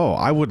like, oh,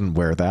 I wouldn't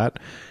wear that.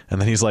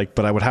 And then he's like,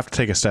 but I would have to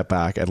take a step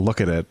back and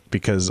look at it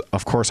because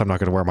of course I'm not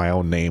going to wear my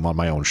own name on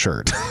my own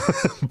shirt,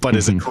 but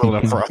is it cool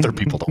enough for other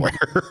people to wear?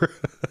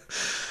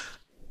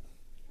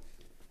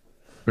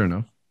 Fair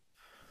enough.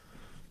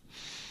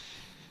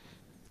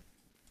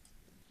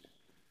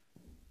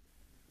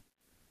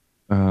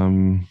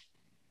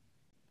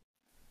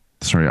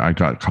 Sorry, I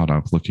got caught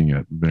up looking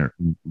at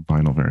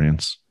vinyl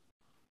variants.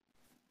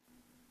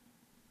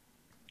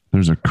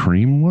 There's a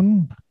cream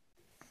one.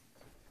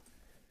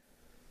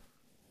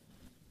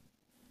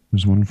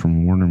 There's one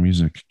from Warner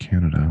Music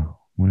Canada.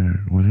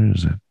 What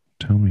is it?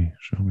 Tell me,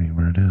 show me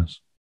where it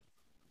is.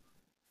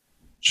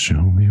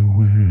 Show me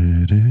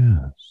where it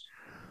is.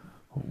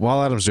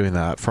 While Adam's doing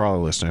that, for all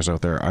the listeners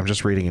out there, I'm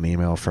just reading an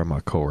email from a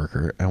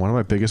coworker, and one of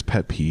my biggest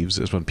pet peeves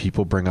is when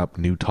people bring up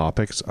new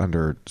topics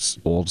under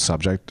old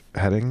subject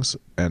headings,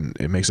 and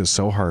it makes it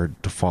so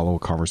hard to follow a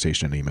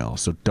conversation in email.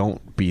 So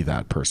don't be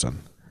that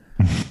person.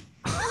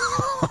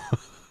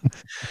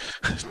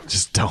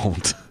 Just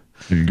don't.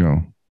 There you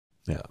go.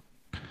 Yeah.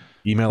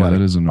 Email that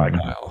is annoying.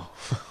 Kyle.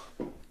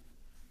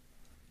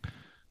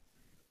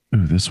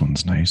 Ooh, this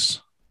one's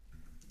nice.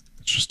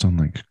 It's just on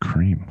like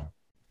cream.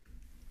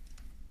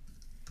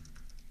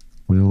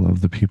 Will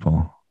of the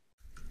people.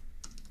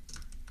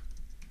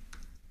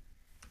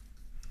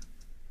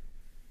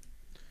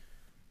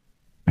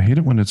 I hate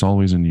it when it's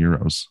always in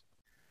euros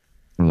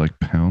or like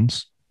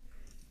pounds.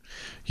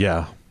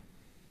 Yeah.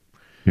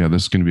 Yeah,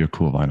 this is going to be a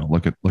cool vinyl.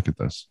 Look at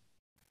this.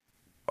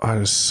 Oh, that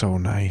is so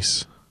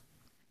nice.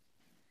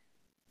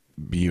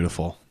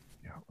 Beautiful.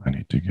 Yeah, I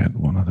need to get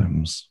one of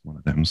them's.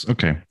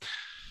 Okay.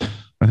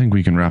 I think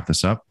we can wrap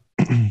this up.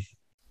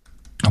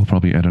 I'll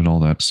probably edit all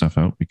that stuff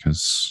out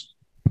because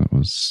that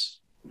was...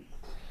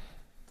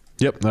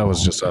 Yep, that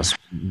was just us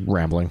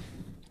rambling.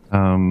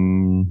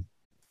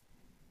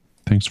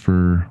 Thanks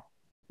for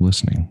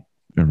listening,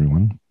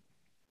 everyone.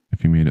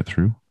 If you made it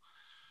through.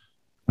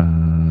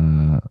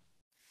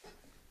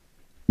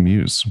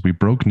 Muse. We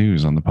broke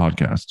news on the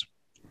podcast.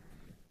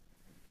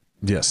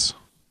 Yes.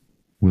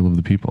 Will of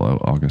the People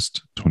out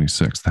August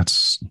 26th.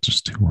 That's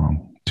just too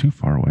long, too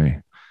far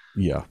away.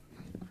 Yeah.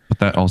 But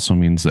that also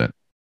means that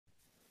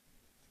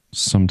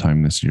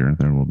sometime this year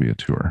there will be a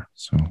tour.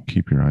 So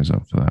keep your eyes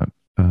out for that.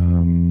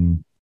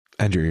 And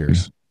your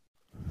ears.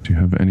 Do you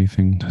have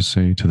anything to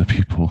say to the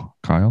people,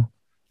 Kyle?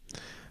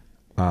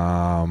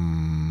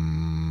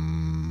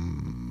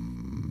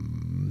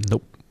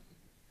 Nope.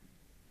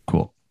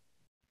 Cool.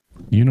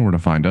 You know where to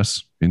find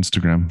us.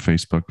 Instagram,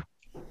 Facebook,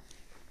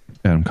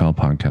 Adam Kyle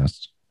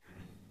Podcast.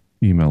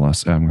 Email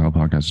us,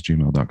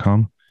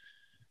 adamkylepodcast@gmail.com.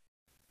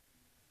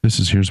 This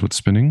is Here's What's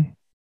Spinning.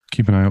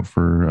 Keep an eye out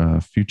for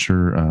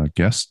future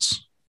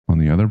guests on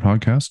the other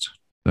podcast.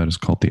 That is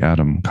called the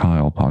Adam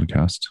Kyle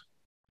Podcast.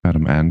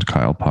 Adam and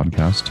Kyle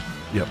Podcast.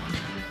 Yep.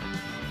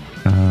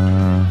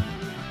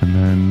 And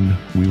then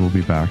we will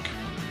be back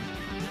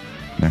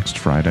next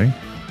Friday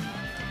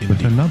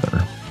with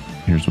another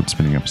Here's What's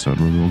Spinning episode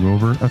where we'll go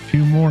over a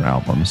few more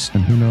albums.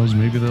 And who knows,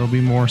 maybe there'll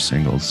be more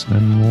singles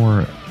and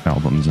more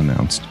albums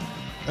announced.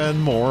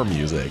 And more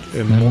music.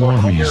 And more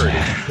hilarity.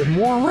 music. And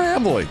more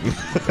rambling.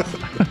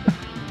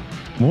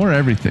 More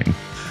everything.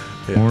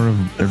 Yeah. More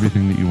of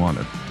everything that you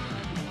wanted.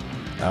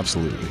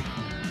 Absolutely.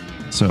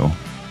 So,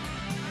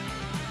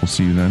 we'll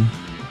see you then.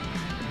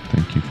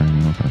 Thank you for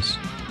hanging with us.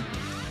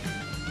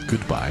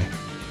 Goodbye.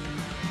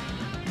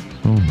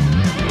 Oh, no.